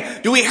bit. Man,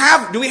 do we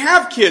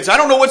have kids? I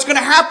don't know what's going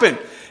to happen.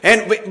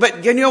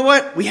 But you know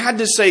what? We had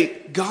to say,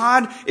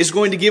 God is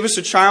going to give us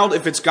a child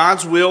if it's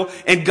God's will,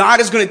 and God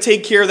is going to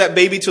take care of that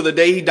baby till the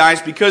day He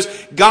dies because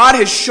God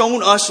has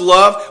shown us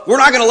love. We're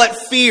not going to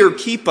let fear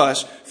keep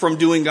us from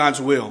doing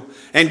God's will.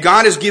 And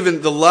God has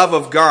given the love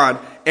of God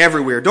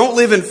everywhere. Don't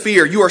live in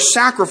fear. You are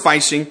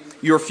sacrificing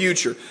your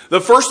future.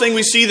 The first thing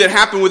we see that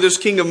happened with this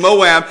king of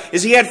Moab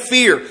is he had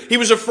fear. He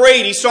was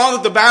afraid. He saw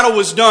that the battle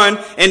was done,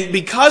 and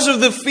because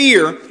of the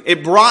fear,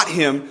 it brought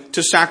him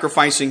to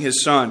sacrificing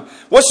his son.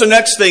 What's the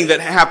next thing that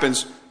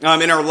happens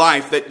in our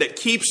life that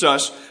keeps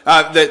us,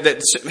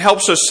 that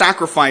helps us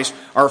sacrifice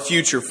our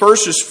future?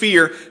 First is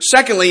fear.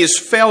 Secondly is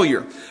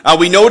failure.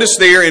 We notice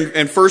there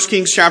in 1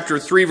 Kings chapter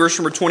 3, verse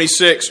number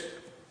 26,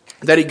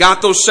 that he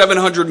got those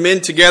 700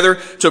 men together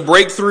to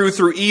break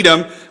through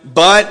Edom,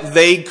 but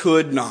they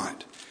could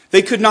not.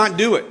 They could not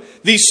do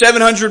it. These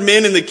 700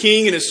 men and the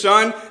king and his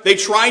son, they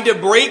tried to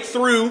break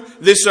through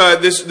this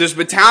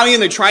battalion.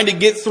 They tried to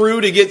get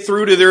through to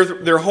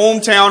their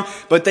hometown,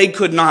 but they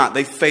could not.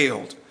 They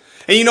failed.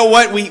 And you know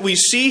what? We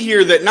see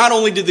here that not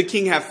only did the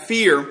king have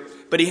fear,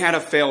 but he had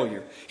a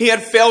failure. He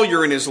had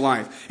failure in his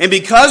life. And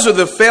because of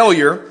the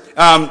failure,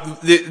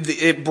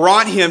 it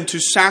brought him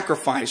to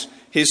sacrifice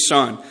his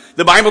son.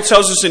 The Bible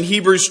tells us in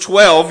Hebrews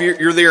 12,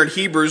 you're there in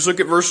Hebrews,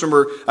 look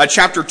at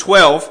chapter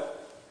 12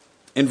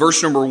 and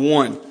verse number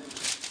 1.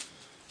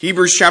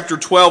 Hebrews chapter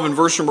 12 and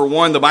verse number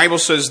 1, the Bible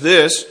says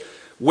this,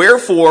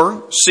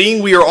 "Wherefore,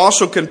 seeing we are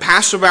also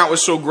compassed about with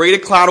so great a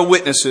cloud of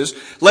witnesses,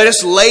 let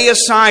us lay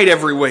aside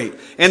every weight,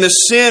 and the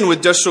sin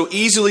which does so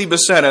easily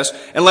beset us,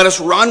 and let us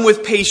run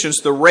with patience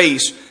the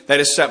race that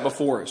is set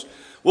before us."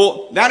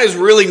 Well, that is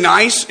really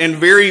nice and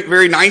very,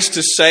 very nice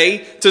to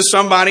say to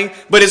somebody,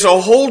 but it's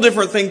a whole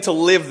different thing to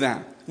live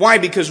that. Why?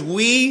 Because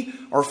we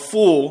are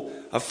full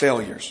of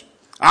failures.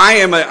 I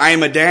am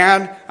a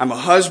dad, I'm a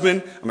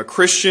husband, I'm a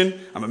Christian,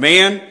 I'm a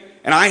man,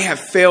 and I have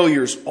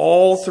failures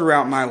all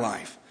throughout my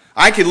life.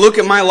 I could look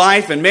at my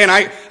life and man,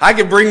 I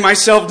could bring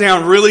myself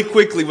down really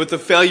quickly with the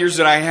failures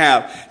that I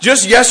have.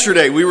 Just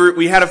yesterday,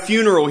 we had a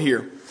funeral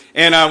here.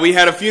 And we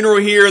had a funeral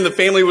here, and the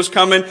family was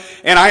coming.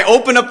 And I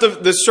opened up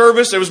the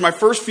service. It was my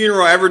first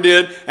funeral I ever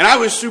did, and I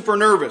was super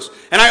nervous.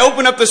 And I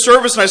opened up the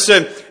service, and I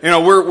said,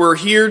 we're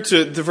here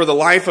for the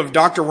life of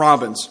Dr.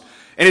 Robbins.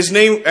 And his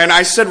name, and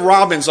I said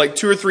Robbins like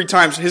 2 or 3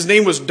 times. His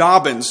name was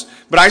Dobbins,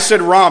 but I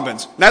said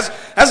Robbins. That's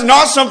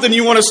not something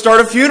you want to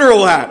start a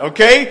funeral at,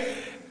 okay?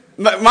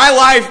 My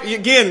life,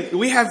 again,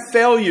 we have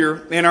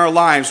failure in our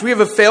lives. We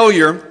have a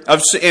failure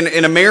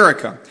in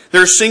America.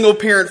 There's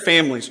single-parent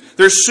families.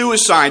 There's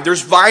suicide.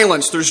 There's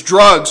violence. There's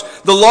drugs.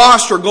 The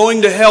lost are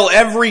going to hell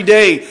every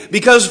day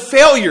because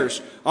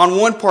failures on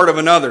one part of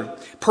another.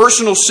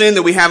 Personal sin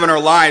that we have in our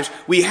lives,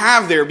 we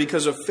have there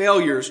because of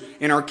failures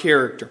in our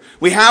character.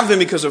 We have them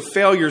because of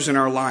failures in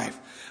our life.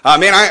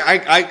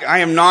 I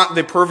am not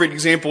the perfect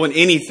example in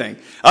anything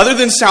other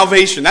than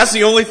salvation. That's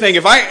the only thing.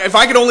 If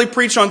I could only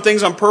preach on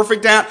things I'm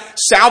perfect at,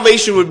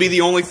 salvation would be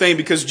the only thing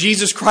because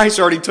Jesus Christ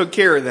already took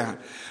care of that.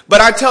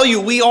 But I tell you,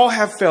 we all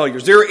have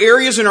failures. There are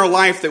areas in our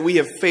life that we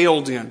have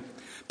failed in.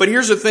 But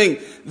here's the thing.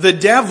 The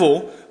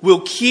devil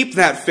will keep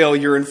that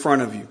failure in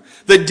front of you.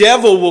 The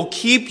devil will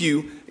keep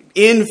you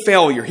in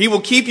failure. He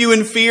will keep you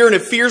in fear, and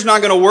if fear's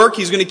not going to work,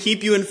 he's going to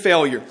keep you in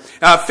failure.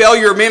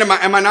 Failure, man,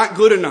 am I not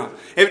good enough?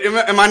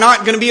 Am I not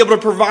going to be able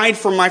to provide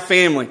for my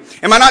family?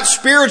 Am I not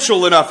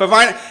spiritual enough?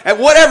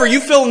 Whatever, you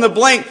fill in the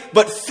blank.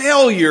 But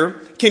failure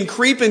can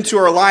creep into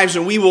our lives,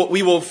 and we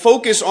will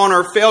focus on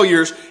our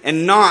failures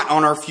and not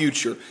on our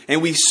future.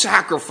 And we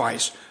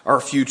sacrifice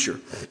our future.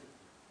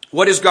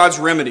 What is God's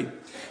remedy?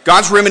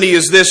 God's remedy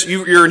is this.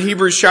 You're in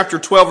Hebrews chapter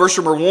 12, verse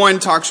number 1,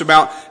 talks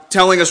about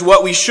telling us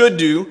what we should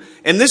do.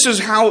 And this is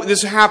how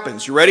this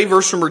happens. You ready?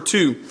 Verse number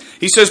 2.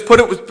 He says,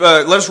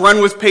 let us run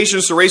with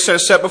patience the race that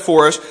is set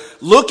before us,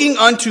 looking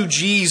unto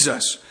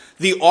Jesus,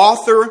 the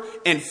author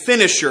and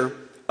finisher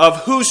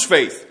of whose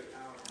faith?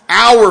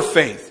 Our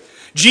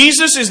faith.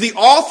 Jesus is the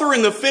author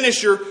and the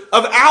finisher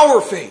of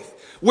our faith.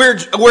 Where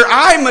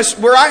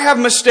I have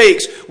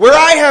mistakes, where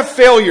I have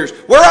failures,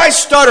 where I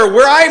stutter,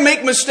 where I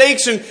make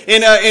mistakes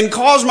and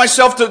cause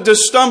myself to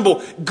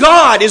stumble,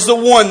 God is the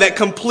one that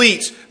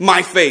completes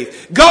my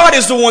faith. God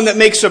is the one that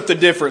makes up the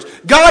difference.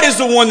 God is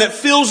the one that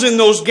fills in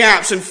those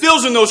gaps and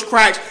fills in those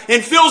cracks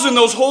and fills in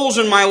those holes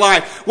in my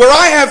life. Where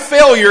I have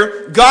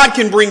failure, God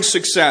can bring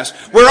success.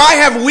 Where I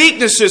have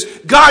weaknesses,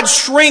 God's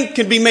strength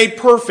can be made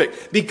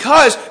perfect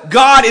because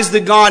God is the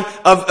God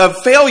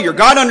of failure.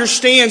 God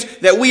understands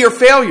that we are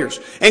failures.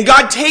 And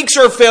God takes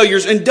our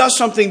failures and does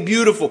something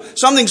beautiful,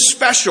 something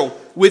special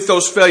with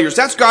those failures.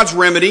 That's God's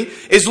remedy,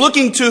 is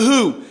looking to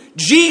who?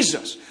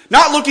 Jesus.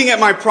 Not looking at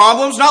my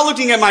problems, not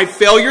looking at my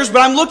failures,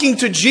 but I'm looking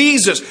to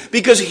Jesus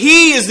because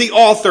He is the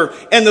author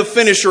and the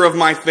finisher of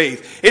my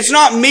faith. It's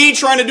not me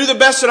trying to do the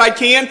best that I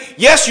can.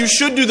 Yes, you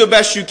should do the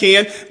best you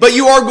can, but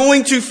you are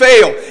going to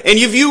fail. And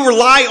if you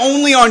rely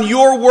only on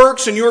your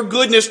works and your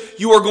goodness,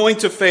 you are going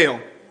to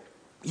fail.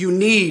 You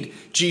need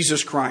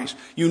Jesus Christ.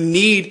 You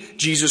need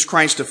Jesus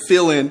Christ to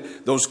fill in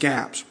those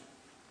gaps.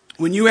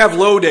 When you have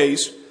low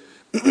days,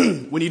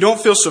 when you don't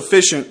feel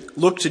sufficient,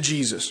 look to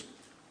Jesus.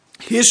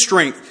 His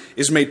strength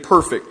is made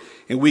perfect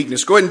in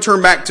weakness. Go ahead and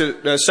turn back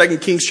to 2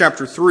 Kings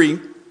chapter 3.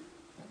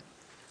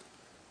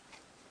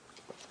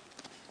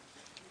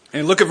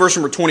 And look at verse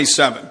number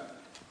 27.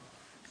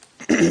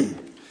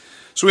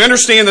 So we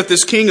understand that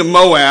this king of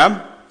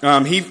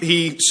Moab,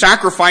 he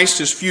sacrificed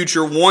his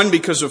future, one,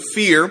 because of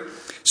fear,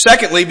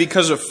 secondly,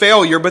 because of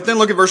failure. But then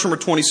look at verse number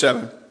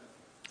 27.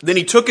 Then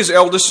he took his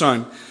eldest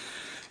son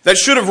that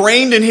should have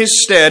reigned in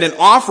his stead and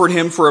offered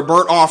him for a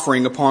burnt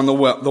offering upon the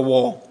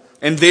wall.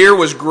 And there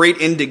was great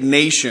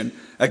indignation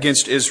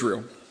against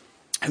Israel.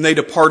 And they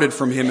departed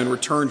from him and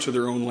returned to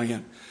their own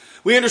land.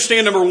 We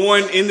understand, number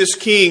one, in this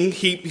king,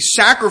 he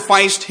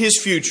sacrificed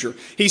his future.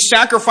 He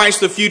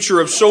sacrificed the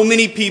future of so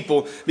many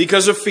people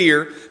because of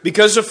fear,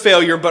 because of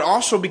failure, but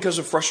also because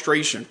of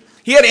frustration.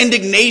 He had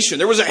indignation.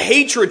 There was a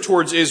hatred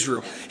towards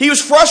Israel. He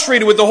was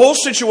frustrated with the whole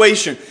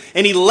situation,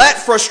 and he let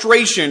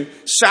frustration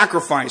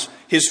sacrifice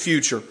his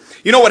future.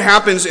 You know what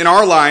happens in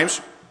our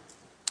lives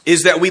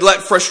is that we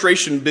let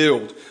frustration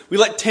build. We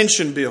let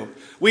tension build.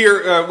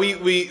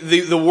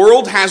 The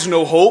world has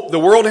no hope. The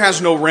world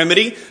has no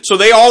remedy. So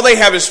all they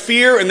have is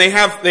fear, and they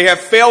have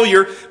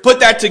failure.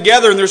 Put that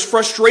together, and there's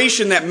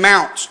frustration that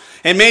mounts.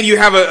 And man, you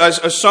have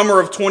a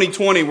summer of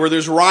 2020 where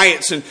there's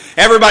riots and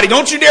everybody,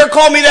 don't you dare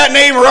call me that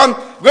name or I'm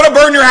going to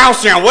burn your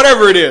house down,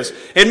 whatever it is.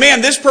 And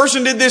man, this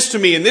person did this to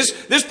me, and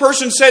this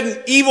person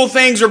said evil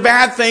things or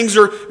bad things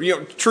or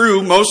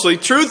mostly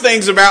true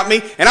things about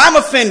me, and I'm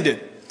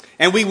offended.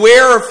 And we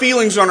wear our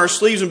feelings on our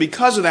sleeves, and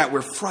because of that,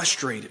 we're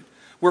frustrated.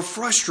 We're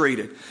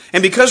frustrated.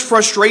 And because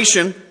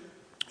frustration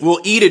will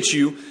eat at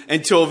you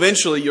until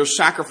eventually you'll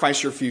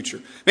sacrifice your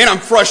future. Man, I'm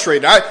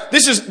frustrated.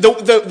 This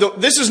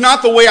is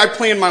not the way I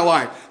planned my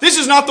life. This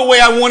is not the way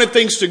I wanted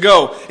things to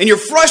go. And you're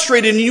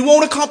frustrated and you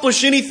won't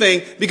accomplish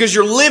anything because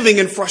you're living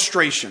in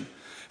frustration.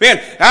 Man,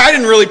 I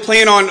didn't really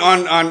plan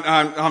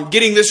on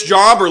getting this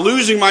job or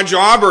losing my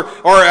job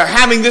or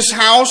having this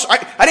house.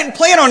 I didn't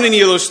plan on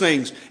any of those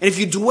things. And if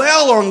you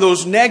dwell on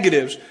those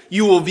negatives,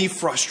 you will be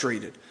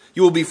frustrated.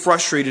 You will be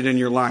frustrated in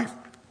your life.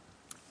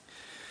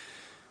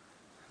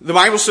 The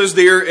Bible says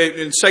there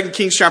in 2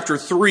 Kings chapter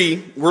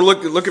 3,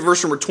 look at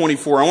verse number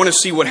 24. I want to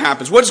see what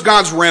happens. What's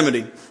God's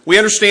remedy? We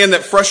understand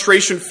that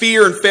frustration,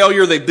 fear, and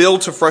failure, they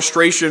build to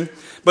frustration.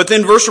 But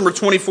then verse number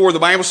 24, the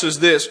Bible says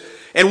this,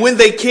 and when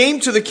they came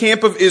to the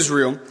camp of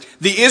Israel,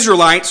 the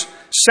Israelites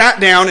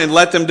sat down and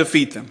let them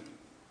defeat them.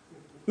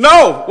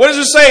 No, what does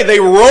it say? They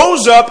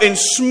rose up and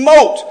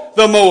smote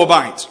the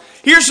Moabites.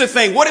 Here's the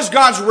thing. What is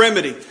God's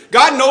remedy?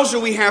 God knows that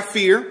we have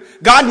fear.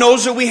 God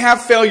knows that we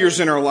have failures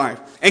in our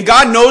life. And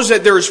God knows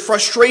that there is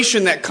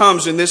frustration that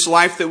comes in this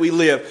life that we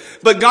live.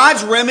 But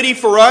God's remedy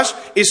for us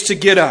is to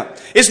get up.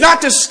 It's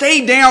not to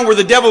stay down where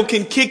the devil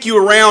can kick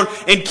you around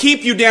and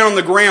keep you down on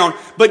the ground.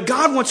 But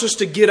God wants us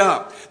to get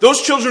up.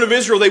 Those children of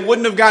Israel, they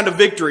wouldn't have gotten a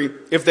victory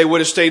if they would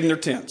have stayed in their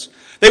tents.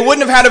 They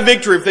wouldn't have had a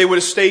victory if they would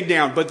have stayed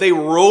down, but they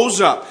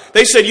rose up.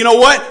 They said, you know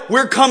what?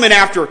 We're coming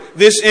after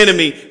this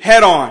enemy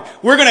head on.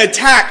 We're going to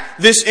attack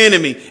this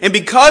enemy. And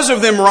because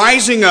of them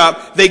rising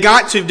up, they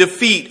got to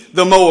defeat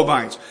the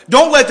Moabites.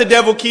 Don't let the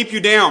devil keep you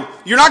down.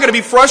 You're not going to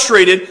be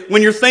frustrated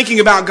when you're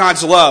thinking about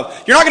God's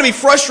love. You're not going to be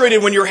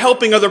frustrated when you're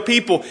helping other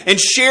people and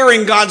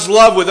sharing God's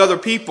love with other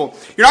people.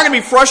 You're not going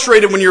to be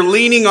frustrated when you're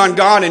leaning on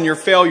God in your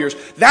failures.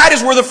 That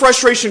is where the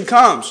frustration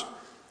comes.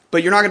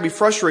 But you're not going to be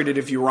frustrated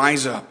if you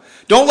rise up.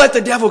 Don't let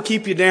the devil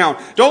keep you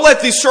down. Don't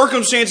let the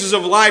circumstances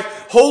of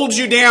life hold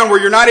you down where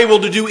you're not able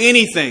to do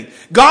anything.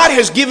 God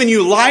has given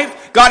you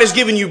life. God has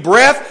given you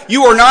breath.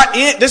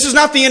 This is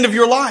not the end of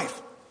your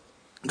life.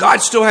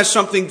 God still has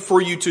something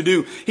for you to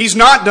do. He's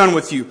not done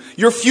with you.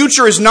 Your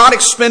future is not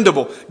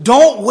expendable.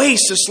 Don't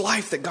waste this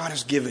life that God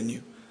has given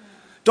you.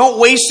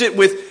 Don't waste it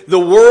with the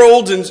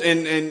world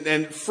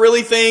and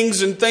frilly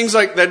things and things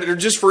like that are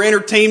just for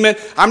entertainment.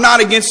 I'm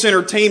not against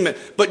entertainment.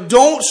 But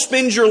don't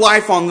spend your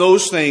life on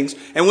those things.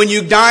 And when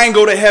you die and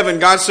go to heaven,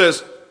 God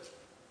says,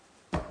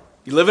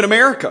 you live in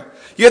America.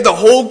 You had the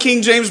whole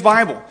King James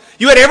Bible.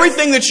 You had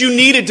everything that you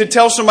needed to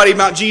tell somebody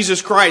about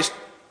Jesus Christ.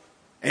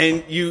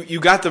 And you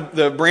got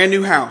the brand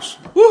new house.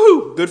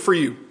 Woohoo! Good for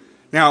you.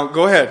 Now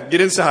go ahead.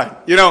 Get inside.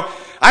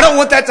 I don't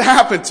want that to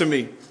happen to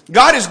me.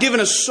 God has given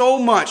us so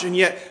much, and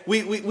yet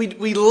we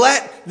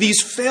let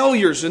these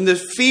failures and the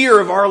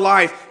fear of our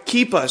life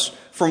keep us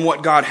from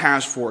what God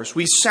has for us.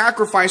 We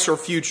sacrifice our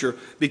future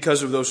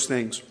because of those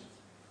things.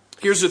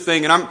 Here's the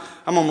thing, and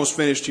I'm almost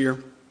finished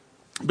here.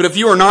 But if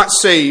you are not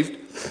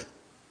saved,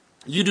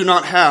 you do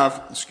not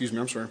have,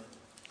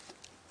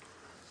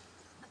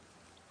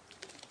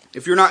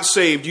 If you're not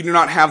saved, you do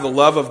not have the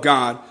love of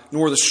God,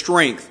 nor the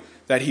strength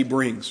that He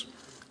brings.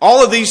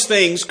 All of these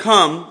things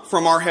come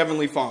from our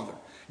Heavenly Father.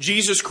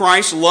 Jesus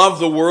Christ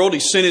loved the world. He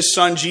sent His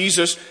Son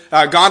Jesus.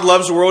 God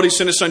loves the world. He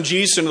sent His Son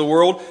Jesus into the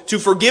world to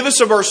forgive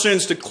us of our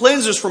sins, to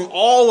cleanse us from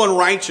all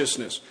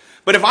unrighteousness.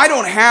 But if I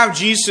don't have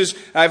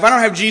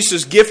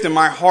Jesus' gift in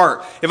my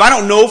heart, if I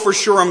don't know for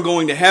sure I'm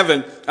going to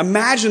heaven,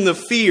 imagine the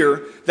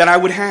fear that I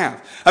would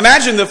have.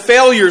 Imagine the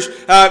failures,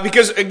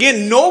 because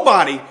again,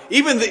 nobody,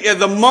 even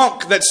the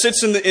monk that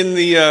sits in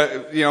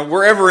the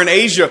wherever in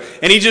Asia,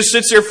 and he just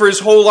sits there for his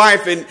whole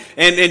life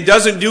and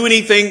doesn't do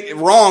anything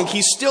wrong,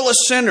 he's still a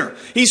sinner.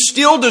 He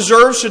still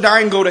deserves to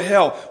die and go to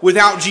hell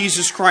without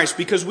Jesus Christ,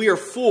 because we are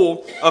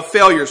full of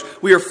failures.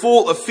 We are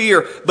full of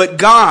fear, but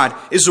God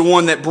is the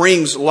one that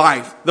brings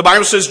life. The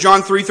Bible says,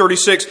 John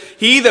 3:36,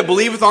 he that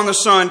believeth on the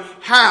Son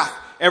hath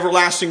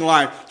everlasting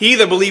life. He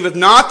that believeth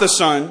not the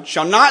Son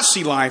shall not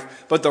see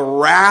life, but the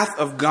wrath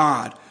of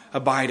God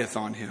abideth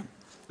on him.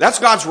 That's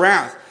God's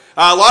wrath.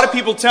 A lot of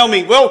people tell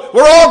me, well,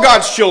 we're all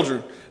God's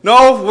children.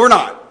 No, we're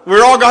not.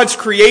 We're all God's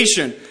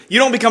creation. You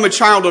don't become a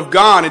child of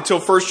God until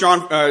 1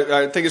 John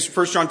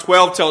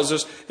 12 tells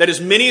us that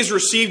as many as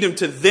received Him,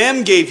 to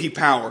them gave He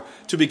power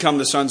to become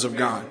the sons of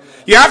God.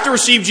 You have to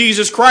receive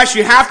Jesus Christ.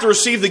 You have to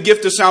receive the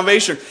gift of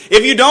salvation.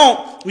 If you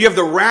don't, you have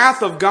the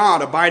wrath of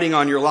God abiding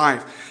on your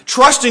life.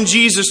 Trust in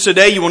Jesus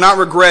today. You will not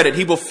regret it.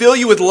 He will fill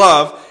you with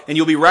love, and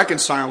you'll be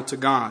reconciled to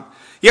God.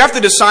 You have to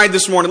decide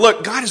this morning,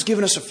 look, God has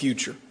given us a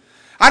future.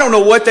 I don't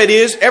know what that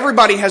is.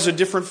 Everybody has a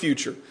different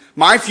future.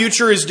 My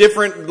future is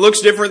different,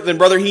 looks different than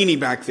Brother Heaney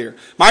back there.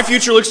 My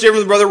future looks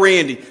different than Brother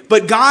Randy.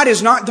 But God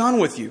is not done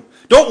with you.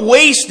 Don't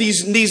waste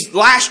these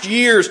last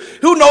years.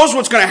 Who knows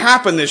what's going to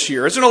happen this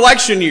year? It's an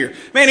election year.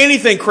 Man,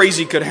 anything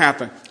crazy could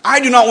happen. I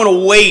do not want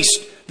to waste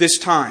this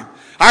time.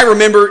 I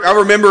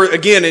remember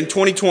again in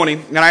 2020,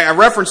 and I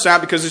reference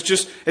that because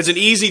it's an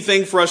easy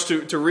thing for us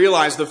to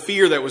realize the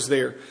fear that was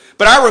there.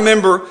 But I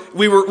remember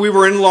we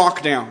were in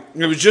lockdown.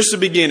 It was just the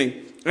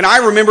beginning. And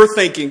I remember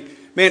thinking,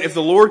 man, if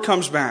the Lord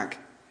comes back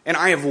and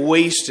I have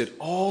wasted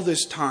all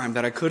this time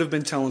that I could have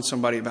been telling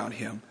somebody about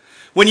Him.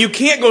 When you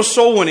can't go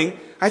soul winning,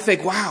 I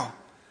think, wow,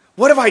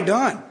 what have I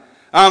done?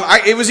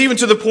 It was even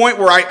to the point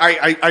where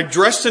I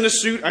dressed in a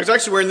suit. I was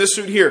actually wearing this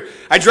suit here.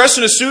 I dressed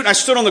in a suit and I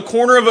stood on the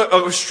corner of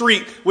a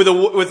street with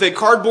a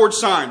cardboard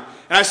sign.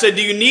 And I said,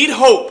 do you need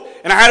hope?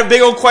 And I had a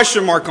big old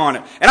question mark on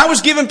it. And I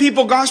was giving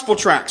people gospel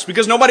tracts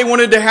because nobody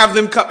wanted to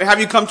have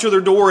you come to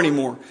their door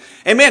anymore.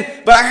 And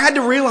man, but I had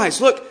to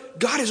realize, look,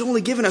 God has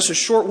only given us a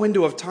short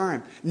window of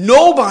time.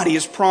 Nobody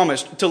is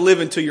promised to live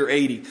until you're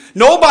 80.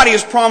 Nobody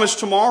is promised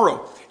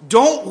tomorrow.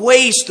 Don't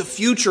waste the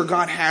future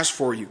God has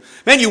for you.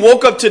 Man, you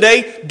woke up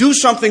today, do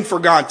something for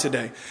God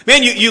today.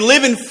 Man, you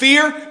live in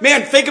fear.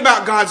 Man, think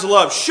about God's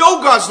love.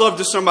 Show God's love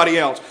to somebody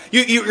else.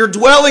 You're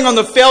dwelling on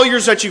the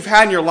failures that you've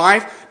had in your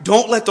life.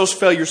 Don't let those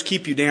failures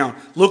keep you down.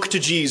 Look to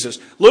Jesus.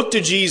 Look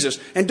to Jesus.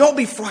 And don't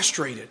be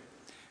frustrated.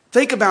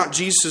 Think about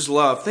Jesus'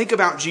 love. Think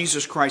about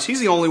Jesus Christ. He's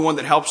the only one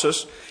that helps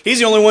us. He's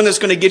the only one that's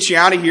going to get you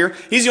out of here.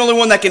 He's the only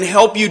one that can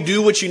help you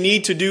do what you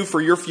need to do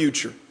for your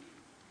future.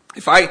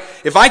 If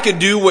I could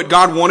do what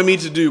God wanted me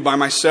to do by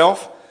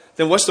myself,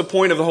 then what's the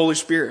point of the Holy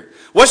Spirit?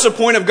 What's the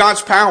point of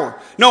God's power?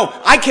 No,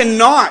 I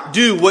cannot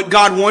do what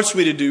God wants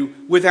me to do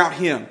without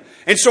Him.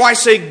 And so I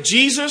say,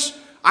 Jesus,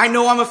 I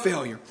know I'm a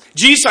failure.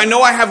 Jesus, I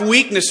know I have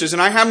weaknesses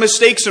and I have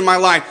mistakes in my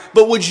life,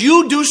 but would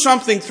you do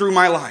something through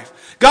my life?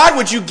 God,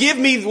 would you give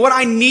me what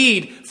I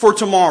need for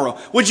tomorrow?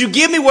 Would you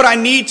give me what I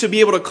need to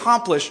be able to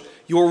accomplish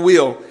your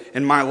will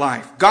in my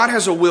life? God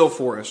has a will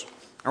for us.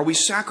 Are we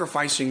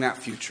sacrificing that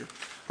future?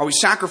 Are we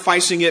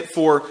sacrificing it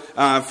for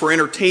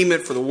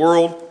entertainment, for the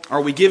world?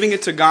 Are we giving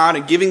it to God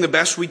and giving the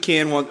best we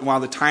can while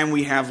the time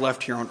we have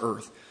left here on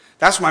earth?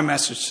 That's my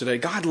message today.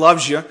 God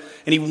loves you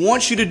and He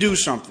wants you to do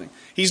something.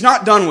 He's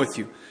not done with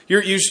you.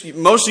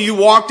 Most of you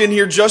walked in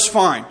here just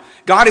fine.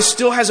 God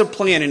still has a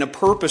plan and a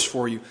purpose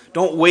for you.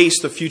 Don't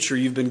waste the future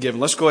you've been given.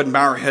 Let's go ahead and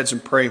bow our heads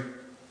and pray.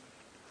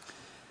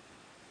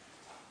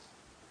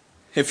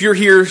 If you're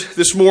here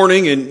this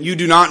morning and you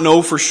do not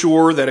know for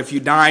sure that if you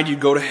died you'd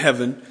go to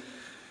heaven,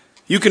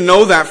 you can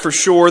know that for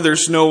sure.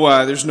 There's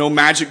no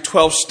magic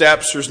 12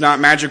 steps. There's not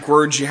magic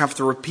words you have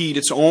to repeat.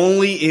 It's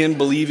only in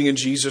believing in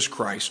Jesus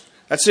Christ.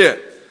 That's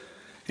it.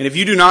 And if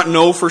you do not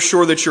know for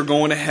sure that you're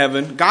going to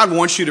heaven, God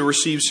wants you to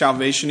receive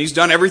salvation. He's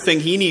done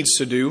everything He needs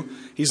to do.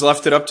 He's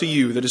left it up to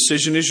you. The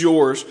decision is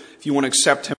yours if you want to accept Him.